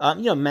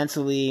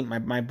 Mentally,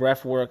 my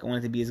breath work, I want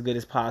it to be as good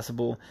as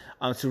possible,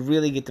 to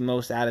really get the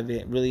most out of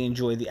it, really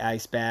enjoy the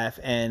ice bath.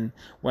 And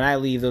when I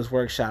leave those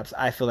workshops,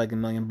 I feel like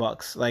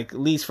 $1,000,000, like at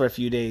least for a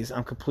few days,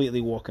 I'm completely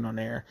walking on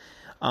air.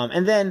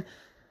 And then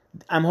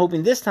I'm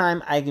hoping this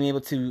time I can be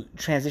able to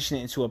transition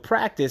it into a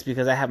practice,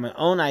 because I have my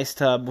own ice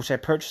tub, which I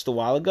purchased a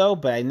while ago,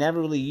 but I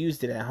never really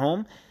used it at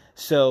home.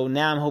 So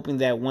now I'm hoping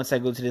that once I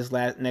go to this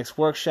next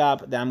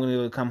workshop, that I'm going to be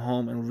able to come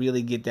home and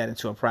really get that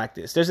into a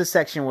practice. There's a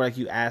section where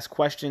you ask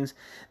questions.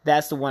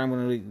 That's the one I'm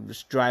going to really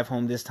drive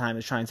home this time,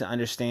 is trying to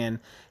understand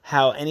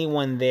how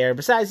anyone there,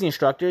 besides the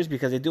instructors,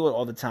 because they do it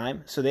all the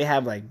time, so they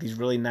have these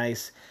really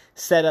nice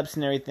setups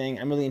and everything.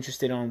 I'm really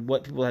interested on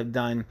what people have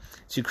done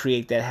to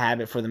create that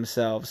habit for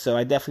themselves. So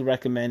I definitely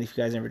recommend, if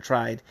you guys ever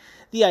tried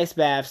the ice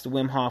baths, the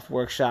Wim Hof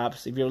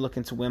workshops, if you're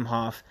looking to Wim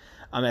Hof,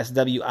 that's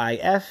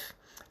WIF.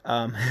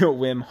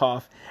 Wim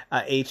Hof,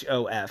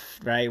 HOF,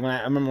 right?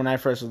 I remember when I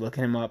first was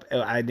looking him up,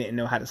 I didn't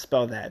know how to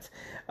spell that.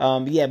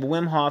 But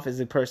Wim Hof is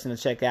a person to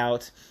check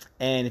out.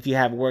 And if you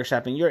have a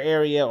workshop in your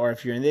area, or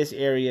if you're in this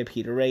area,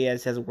 Peter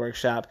Reyes has a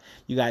workshop.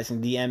 You guys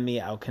can DM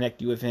me. I'll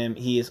connect you with him.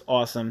 He is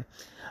awesome.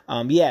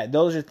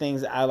 Those are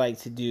things that I like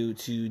to do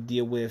to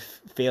deal with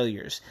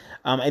failures.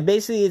 And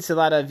basically, it's a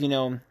lot of,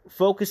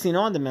 focusing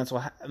on the mental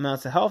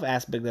health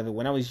aspect of it.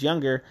 When I was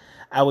younger,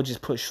 I would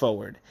just push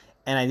forward,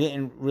 and I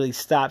didn't really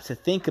stop to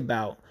think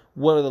about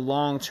what are the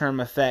long-term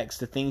effects,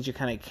 the things you're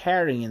kind of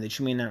carrying that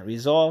you may not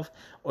resolve,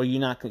 or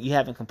you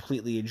haven't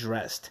completely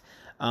addressed.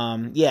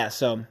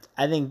 So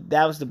I think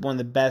that was one of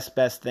the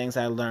best things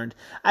I learned.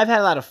 I've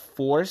had a lot of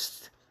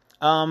forced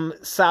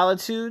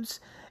solitudes,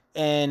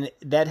 and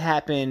that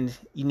happened,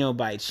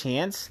 by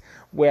chance,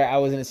 where I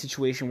was in a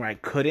situation where I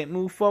couldn't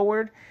move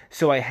forward,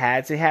 so I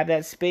had to have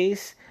that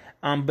space.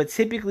 But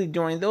typically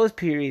during those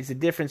periods, the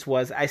difference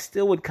was I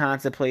still would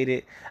contemplate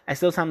it. I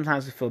still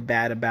sometimes would feel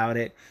bad about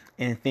it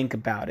and think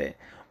about it.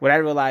 What I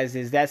realized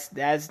is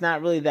that's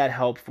not really that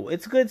helpful.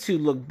 It's good to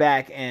look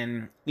back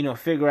and,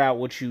 figure out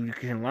what you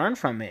can learn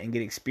from it and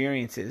get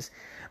experiences.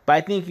 But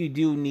I think you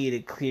do need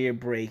a clear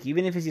break,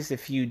 even if it's just a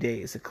few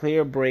days, a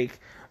clear break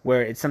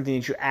where it's something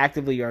that you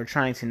actively are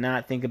trying to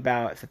not think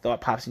about. If a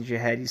thought pops into your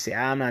head, you say,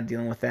 I'm not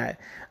dealing with that.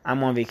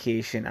 I'm on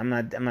vacation. I'm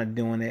not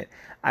doing it.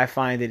 I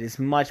find that it's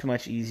much,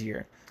 much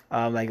easier,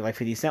 like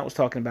 50 Cent was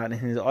talking about in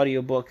his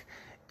audiobook,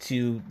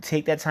 to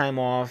take that time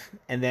off,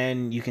 and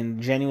then you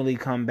can genuinely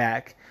come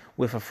back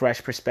with a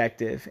fresh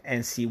perspective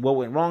and see what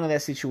went wrong in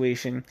that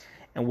situation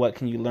and what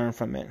can you learn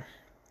from it.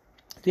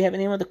 Do you have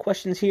any other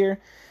questions here?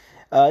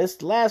 This is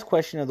the last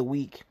question of the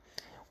week.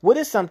 What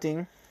is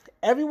something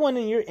everyone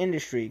in your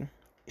industry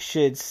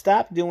should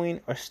stop doing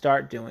or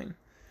start doing?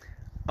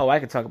 Oh, I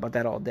could talk about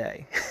that all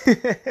day.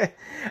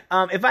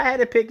 If I had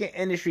to pick an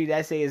industry that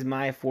I say is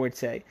my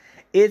forte,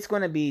 it's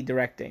going to be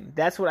directing.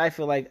 That's what I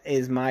feel like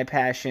is my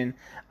passion.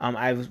 When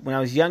I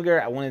was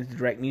younger, I wanted to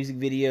direct music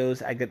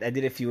videos. I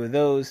did a few of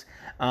those.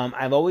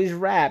 I've always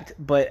rapped,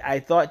 but I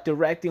thought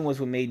directing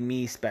was what made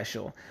me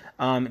special.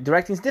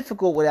 Directing is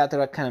difficult without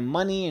the kind of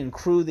money and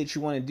crew that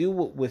you want to do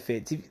with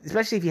it,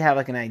 especially if you have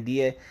like an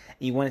idea and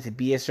you want it to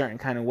be a certain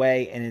kind of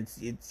way, and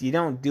it's you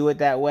don't do it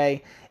that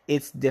way.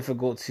 It's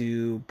difficult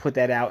to put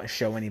that out and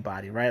show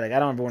anybody, right? Like, I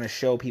don't ever want to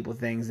show people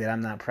things that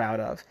I'm not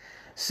proud of.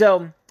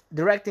 So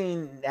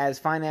directing, as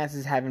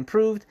finances have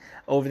improved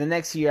over the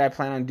next year, I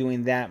plan on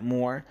doing that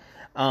more.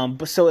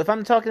 But so if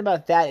I'm talking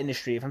about that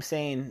industry, if I'm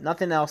saying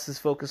nothing else is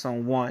focused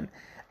on one,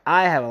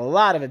 I have a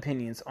lot of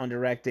opinions on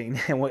directing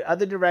and what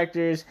other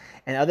directors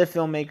and other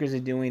filmmakers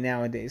are doing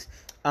nowadays.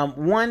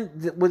 One,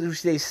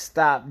 which they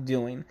stop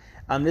doing.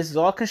 This is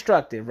all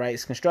constructive, right?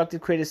 It's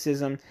constructive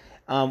criticism.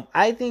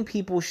 I think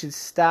people should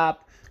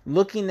stop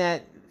looking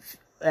at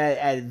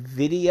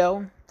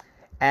video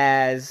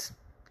as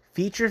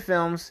feature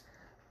films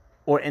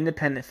or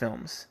independent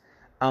films.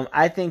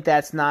 I think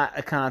that's not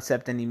a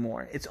concept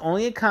anymore. It's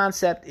only a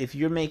concept if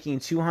you're making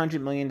 $200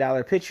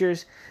 million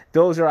pictures.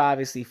 Those are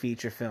obviously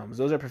feature films.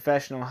 Those are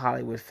professional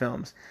Hollywood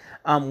films.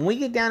 When we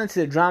get down into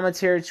the drama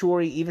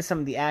territory, even some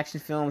of the action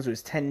films where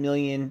it's 10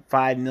 million,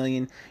 5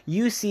 million,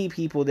 you see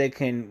people that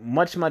can,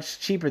 much, much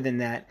cheaper than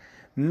that,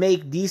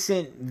 make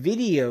decent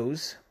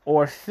videos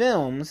or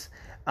films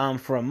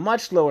for a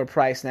much lower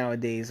price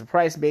nowadays. The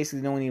price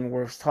basically don't even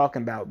worth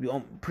talking about.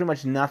 Pretty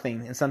much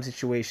nothing in some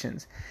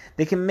situations.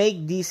 They can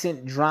make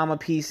decent drama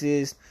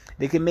pieces.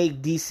 They can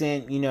make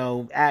decent,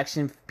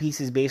 action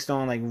pieces based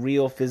on like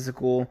real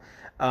physical,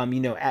 how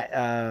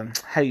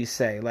do you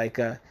say, like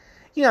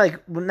we're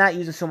not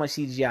using so much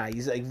CGI.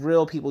 It's like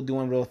real people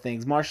doing real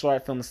things, martial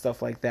art films and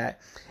stuff like that.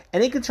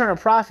 And they can turn a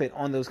profit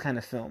on those kind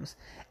of films.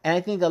 And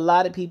I think a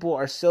lot of people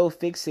are so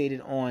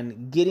fixated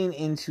on getting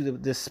into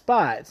the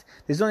spots.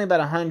 There's only about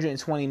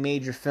 120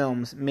 major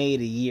films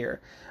made a year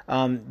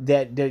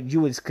that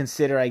you would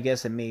consider, I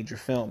guess, a major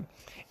film.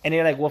 And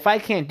they're like, well, if I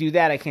can't do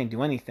that, I can't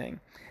do anything.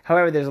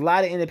 However, there's a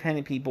lot of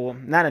independent people,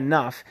 not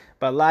enough,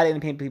 but a lot of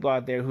independent people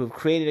out there who have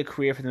created a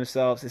career for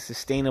themselves. It's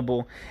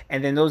sustainable.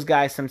 And then those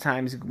guys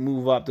sometimes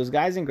move up. Those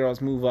guys and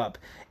girls move up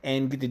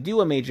and get to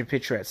do a major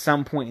picture at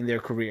some point in their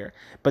career.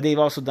 But they've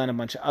also done a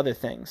bunch of other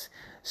things.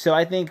 So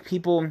I think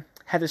people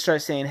have to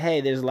start saying,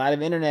 hey, there's a lot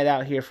of internet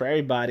out here for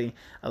everybody.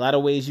 A lot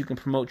of ways you can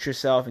promote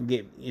yourself and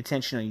get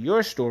attention on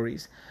your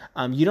stories.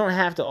 You don't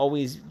have to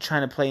always try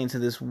to play into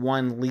this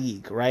one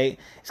league, right?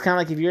 It's kind of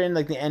like if you're in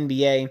like the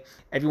NBA,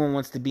 everyone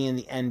wants to be in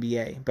the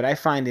NBA. But I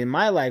find in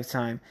my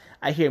lifetime,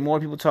 I hear more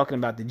people talking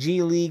about the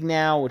G League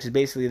now, which is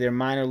basically their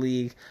minor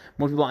league.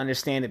 More people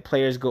understand that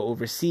players go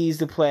overseas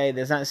to play.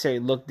 That's not necessarily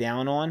looked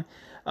down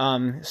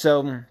on.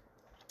 So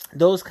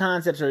those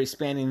concepts are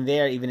expanding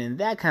there, even in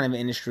that kind of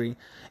industry.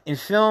 In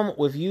film,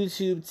 with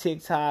YouTube,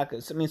 TikTok,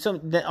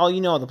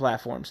 all the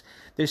platforms.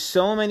 There's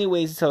so many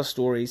ways to tell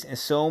stories and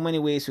so many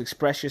ways to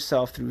express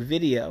yourself through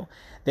video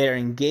that are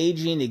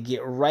engaging, to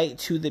get right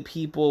to the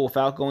people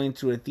without going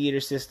through a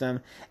theater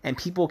system, and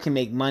people can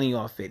make money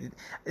off it.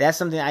 That's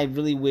something I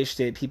really wish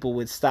that people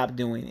would stop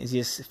doing, is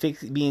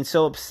just being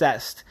so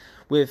obsessed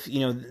with,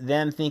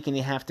 them thinking they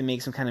have to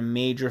make some kind of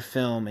major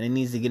film and it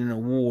needs to get an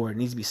award, it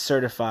needs to be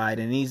certified,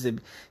 and it needs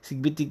to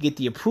get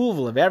the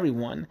approval of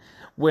everyone.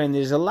 When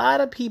there's a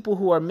lot of people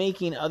who are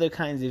making other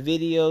kinds of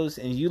videos,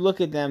 and you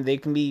look at them, they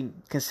can be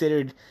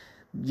considered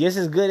just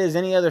as good as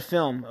any other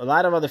film, a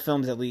lot of other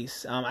films at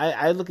least.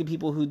 I look at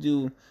people who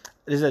do,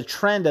 there's a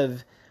trend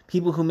of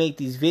people who make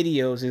these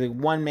videos, like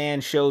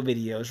one-man show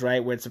videos,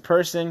 right, where it's a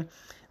person,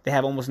 they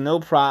have almost no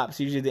props,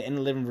 usually they're in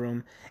the living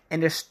room,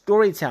 and they're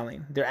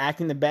storytelling. They're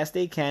acting the best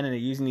they can, and they're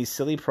using these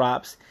silly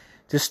props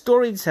to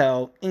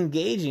storytell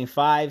engaging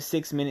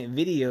 5-6 minute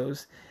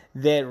videos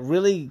that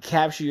really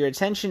capture your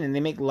attention, and they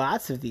make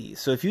lots of these.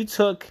 So if you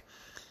took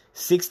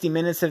 60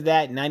 minutes of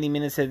that, 90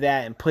 minutes of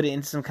that, and put it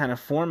into some kind of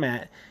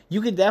format,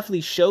 you could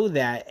definitely show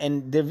that,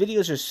 and their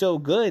videos are so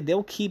good,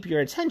 they'll keep your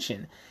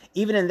attention.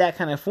 Even in that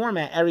kind of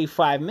format, every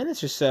 5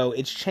 minutes or so,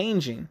 it's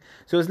changing.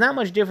 So it's not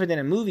much different than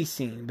a movie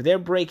scene, but they're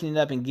breaking it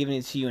up and giving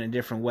it to you in a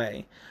different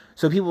way.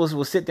 So people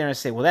will sit there and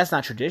say, well, that's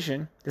not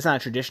tradition. That's not a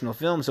traditional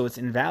film, so it's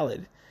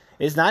invalid.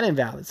 It's not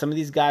invalid. Some of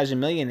these guys are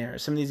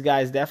millionaires. Some of these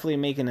guys definitely are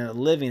making a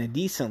living, a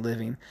decent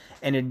living,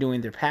 and they're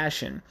doing their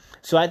passion.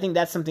 So I think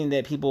that's something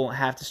that people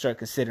have to start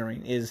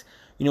considering is,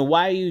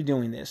 why are you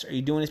doing this? Are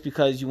you doing this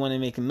because you want to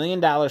make $1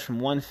 million from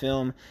one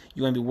film?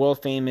 You want to be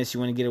world famous? You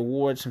want to get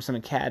awards from some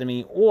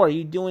academy? Or are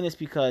you doing this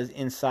because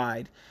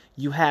inside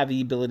you have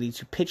the ability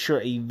to picture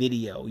a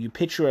video, you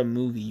picture a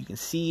movie, you can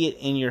see it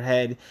in your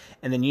head,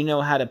 and then you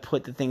know how to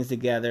put the things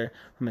together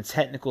from a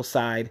technical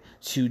side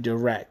to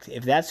direct?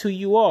 If that's who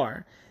you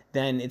are,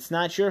 then it's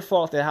not your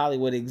fault that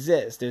Hollywood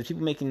exists. There's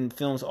people making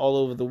films all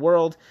over the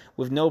world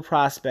with no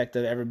prospect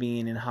of ever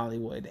being in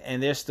Hollywood,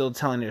 and they're still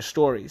telling their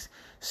stories.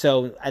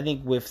 So I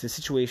think with the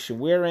situation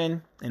we're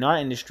in our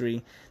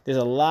industry, there's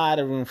a lot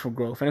of room for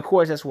growth. And of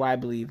course, that's where I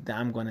believe that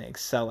I'm going to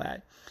excel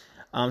at.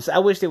 So I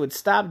wish they would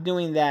stop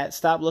doing that,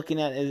 stop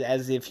looking at it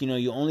as if,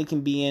 you only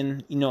can be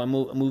in, a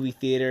movie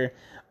theater,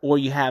 or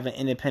you have an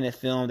independent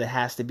film that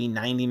has to be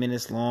 90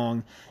 minutes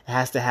long. It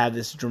has to have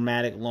this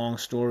dramatic long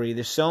story.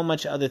 There's so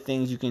much other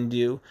things you can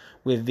do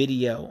with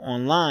video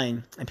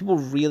online, and people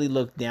really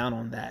look down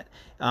on that.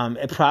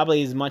 It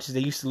probably as much as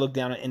they used to look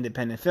down on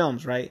independent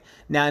films, right?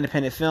 Now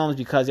independent films,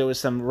 because there was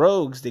some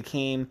rogues that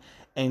came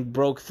and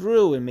broke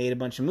through and made a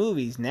bunch of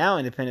movies. Now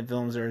independent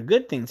films are a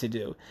good thing to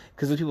do,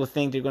 because when people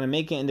think they're going to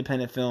make an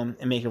independent film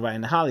and make it right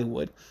into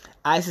Hollywood.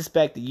 I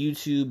suspect that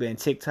YouTube and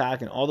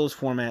TikTok and all those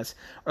formats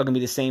are going to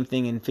be the same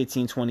thing in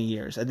 15, 20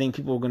 years. I think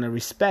people are going to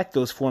respect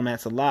those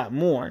formats a lot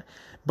more,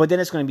 but then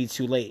it's going to be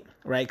too late,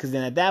 right? Because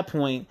then at that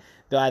point,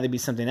 there'll either be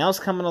something else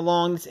coming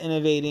along that's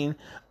innovating,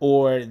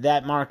 or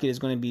that market is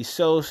going to be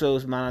so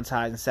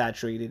monetized and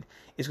saturated.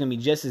 It's going to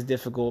be just as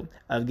difficult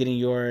of getting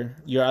your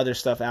other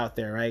stuff out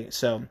there, right?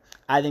 So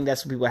I think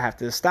that's what people have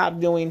to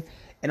stop doing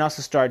and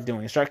also start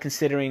doing. Start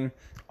considering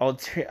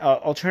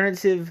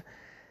alternative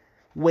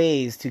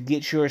ways to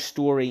get your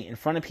story in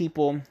front of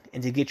people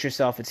and to get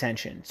yourself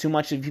attention. Too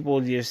much of people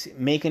just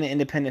making an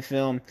independent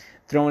film,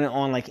 throwing it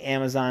on like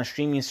Amazon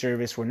streaming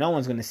service where no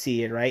one's going to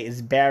see it, right?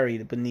 It's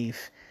buried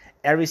beneath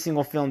every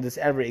single film that's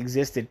ever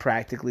existed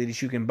practically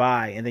that you can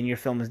buy, and then your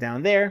film is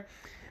down there.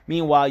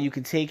 Meanwhile, you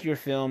can take your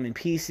film in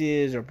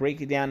pieces or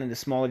break it down into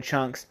smaller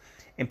chunks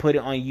and put it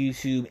on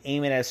YouTube,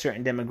 aim it at a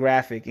certain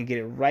demographic, and get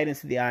it right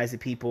into the eyes of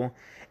people,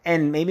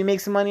 and maybe make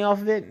some money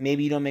off of it.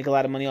 Maybe you don't make a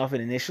lot of money off it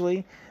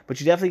initially, but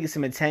you definitely get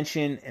some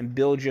attention and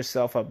build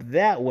yourself up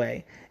that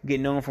way, get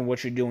known for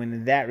what you're doing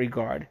in that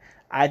regard.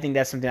 I think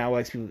that's something I would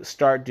like people to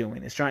start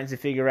doing, is trying to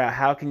figure out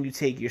how can you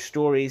take your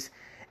stories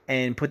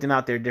and put them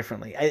out there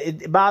differently.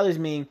 It bothers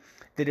me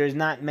that there's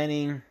not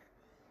many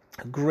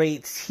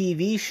great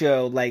TV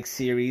show like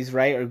series,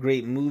 right, or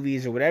great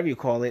movies or whatever you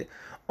call it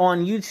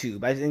on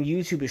YouTube. I think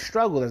YouTube has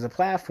struggled as a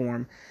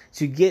platform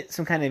to get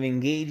some kind of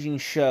engaging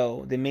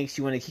show that makes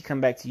you want to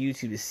come back to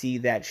YouTube to see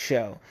that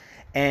show.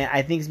 And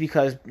I think it's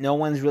because no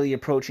one's really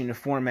approaching the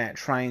format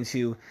trying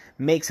to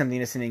make something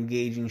that's an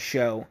engaging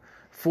show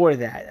for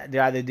that.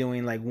 They're either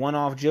doing like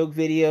one-off joke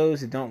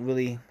videos that don't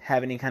really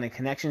have any kind of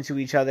connection to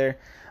each other,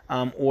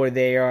 or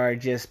they are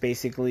just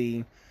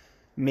basically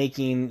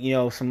making,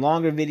 some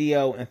longer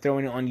video and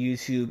throwing it on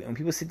YouTube. And when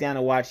people sit down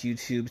and watch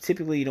YouTube,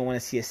 typically you don't want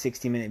to see a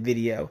 60-minute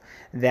video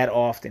that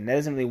often. That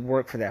doesn't really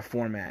work for that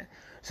format.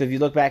 So if you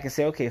look back and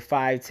say, okay,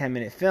 5-10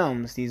 minute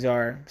films, these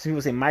are, some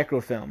people say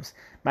microfilms.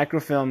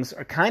 Microfilms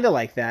are kind of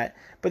like that,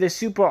 but they're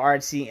super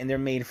artsy and they're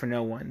made for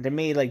no one. They're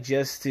made like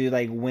just to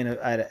like win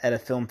at a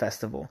film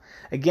festival.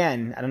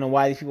 Again, I don't know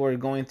why these people are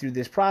going through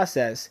this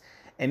process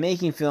and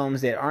making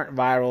films that aren't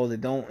viral,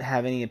 that don't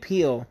have any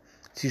appeal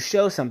to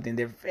show something.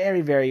 They're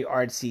very, very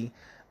artsy,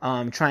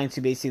 trying to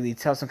basically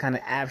tell some kind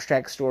of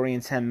abstract story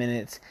in 10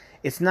 minutes.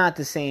 It's not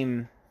the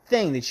same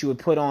thing that you would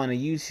put on a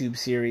YouTube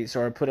series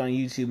or put on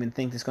YouTube and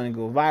think it's going to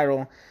go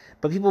viral,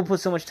 but people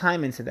put so much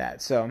time into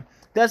that. So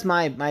that's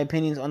my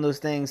opinions on those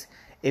things.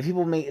 If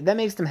people that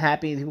makes them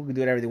happy, people can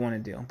do whatever they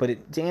want to do.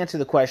 But to answer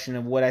the question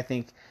of what I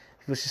think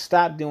people should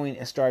stop doing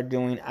and start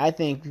doing, I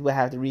think people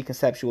have to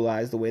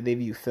reconceptualize the way they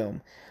view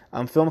film.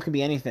 Film can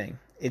be anything.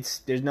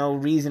 There's no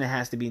reason it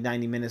has to be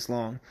 90 minutes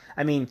long.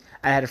 I mean,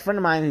 I had a friend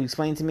of mine who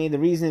explained to me the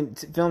reason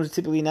films are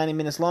typically 90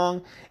 minutes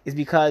long is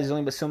because there's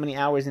only but so many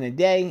hours in a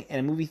day, and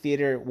a movie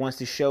theater wants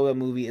to show a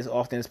movie as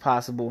often as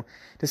possible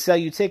to sell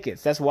you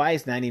tickets. That's why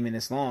it's 90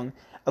 minutes long.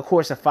 Of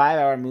course, a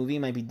 5-hour movie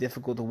might be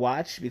difficult to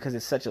watch because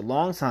it's such a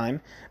long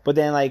time, but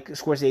then like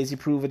Scorsese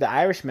proved with The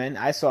Irishman,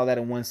 I saw that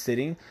in one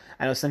sitting.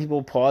 I know some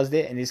people paused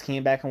it and just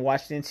came back and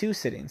watched it in 2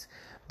 sittings.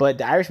 But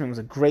The Irishman was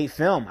a great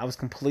film. I was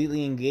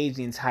completely engaged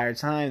the entire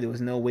time. There was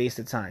no waste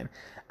of time.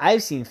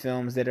 I've seen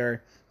films that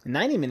are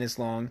 90 minutes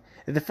long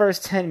that the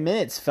first 10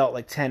 minutes felt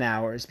like 10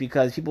 hours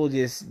because people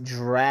just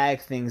drag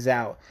things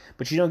out.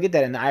 But you don't get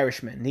that in The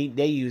Irishman.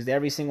 They used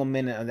every single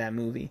minute of that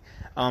movie.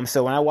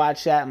 So when I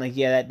watched that, I'm like,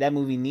 yeah, that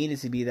movie needed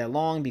to be that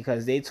long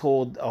because they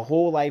told a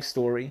whole life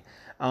story,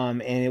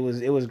 and it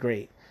was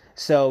great.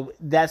 So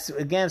that's,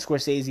 again,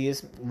 Scorsese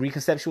is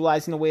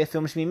reconceptualizing the way a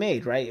film should be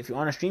made, right? If you're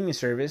on a streaming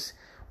service,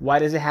 why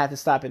does it have to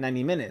stop at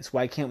 90 minutes?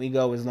 Why can't we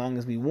go as long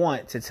as we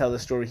want to tell the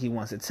story he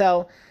wants to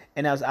tell?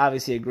 And that was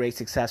obviously a great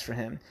success for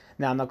him.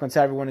 Now, I'm not going to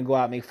tell everyone to go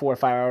out and make 4 or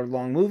 5 hour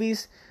long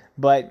movies,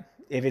 but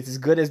if it's as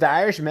good as The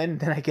Irishman,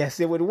 then I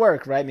guess it would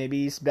work, right?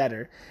 Maybe it's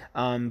better.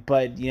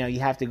 But, you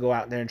have to go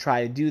out there and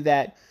try to do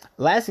that.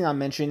 Last thing I'll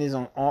mention is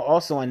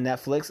also on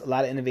Netflix. A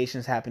lot of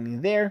innovations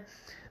happening there.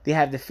 They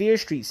have the Fear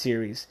Street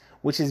series,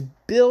 which is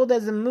billed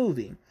as a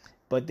movie.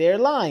 But they're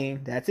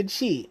lying. That's a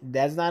cheat.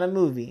 That's not a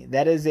movie.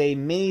 That is a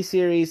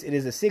miniseries. It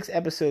is a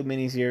 6-episode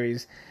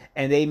miniseries.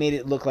 And they made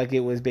it look like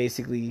it was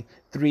basically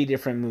 3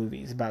 different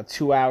movies, about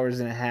 2 hours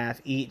and a half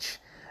each.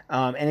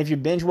 And if you're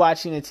binge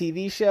watching a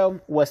TV show,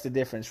 what's the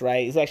difference,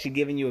 right? It's actually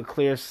giving you a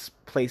clear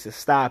place to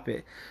stop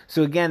it.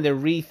 So again, they're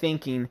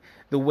rethinking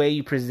the way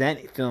you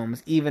present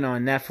films, even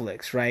on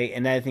Netflix, right?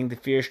 And I think the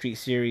Fear Street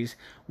series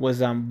was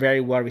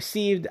very well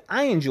received.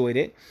 I enjoyed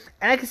it.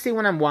 And I can say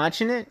when I'm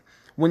watching it,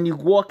 when you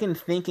walk in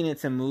thinking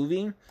it's a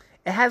movie,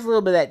 it has a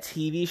little bit of that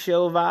TV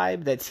show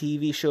vibe, that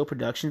TV show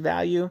production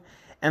value.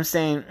 I'm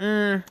saying,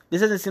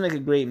 this doesn't seem like a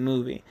great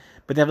movie.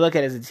 But then if I look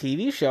at it as a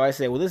TV show, I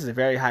say, well, this is a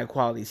very high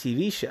quality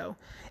TV show.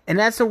 And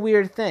that's a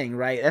weird thing,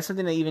 right? That's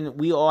something that even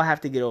we all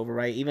have to get over,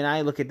 right? Even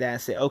I look at that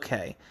and say,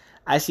 okay,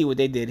 I see what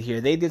they did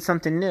here. They did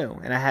something new.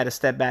 And I had to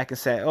step back and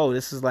say, oh,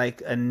 this is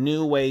like a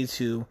new way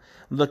to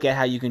look at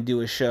how you can do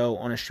a show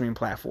on a streaming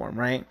platform,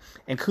 right?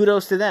 And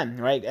kudos to them,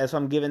 right? As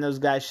I'm giving those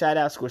guys shout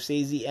outs,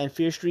 Scorsese and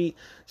Fear Street,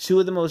 two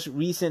of the most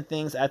recent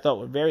things I thought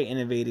were very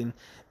innovating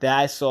that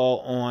I saw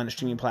on a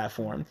streaming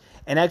platform.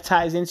 And that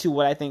ties into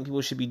what I think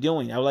people should be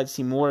doing. I would like to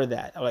see more of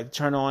that. I would like to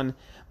turn on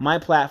my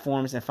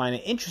platforms and find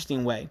an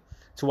interesting way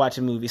to watch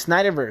a movie.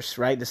 Snyderverse,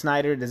 right?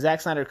 The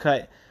Zack Snyder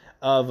cut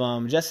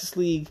of Justice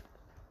League.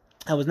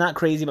 I was not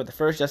crazy about the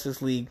first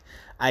Justice League.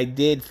 I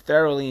did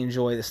thoroughly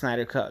enjoy the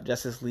Snyder cut of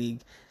Justice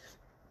League.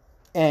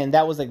 And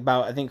that was like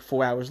about, I think,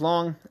 4 hours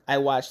long. I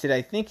watched it,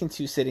 I think, in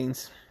 2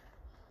 sittings.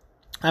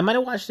 I might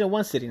have watched it in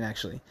 1 sitting,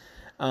 actually.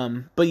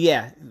 But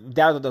yeah,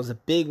 that was a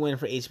big win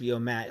for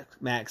HBO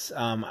Max.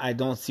 I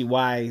don't see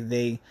why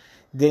they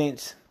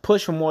didn't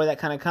push for more of that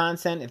kind of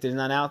content. If there's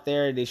not out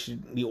there, they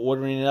should be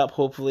ordering it up,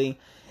 hopefully,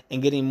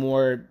 and getting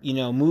more,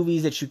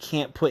 movies that you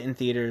can't put in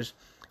theaters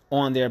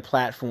on their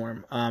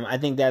platform. I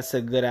think that's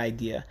a good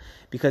idea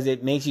because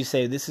it makes you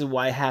say, this is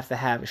why I have to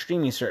have a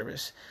streaming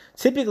service.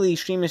 Typically,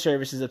 streaming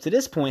services up to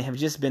this point have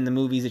just been the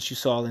movies that you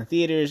saw in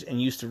theaters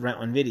and used to rent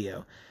on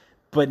video.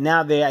 But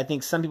now I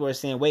think some people are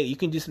saying, wait, you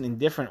can do something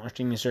different on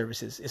streaming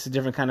services. It's a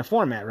different kind of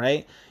format,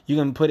 right? You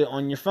can put it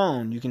on your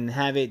phone. You can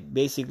have it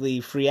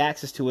basically free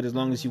access to it as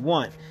long as you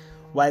want.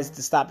 Why is it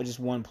to stop at just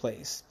one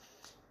place?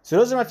 So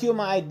those are a few of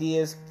my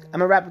ideas. I'm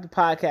going to wrap up the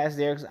podcast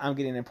there because I'm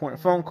getting an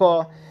important phone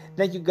call.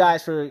 Thank you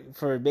guys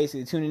for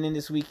basically tuning in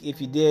this week if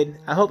you did.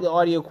 I hope the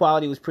audio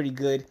quality was pretty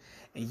good.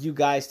 And you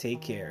guys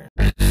take care.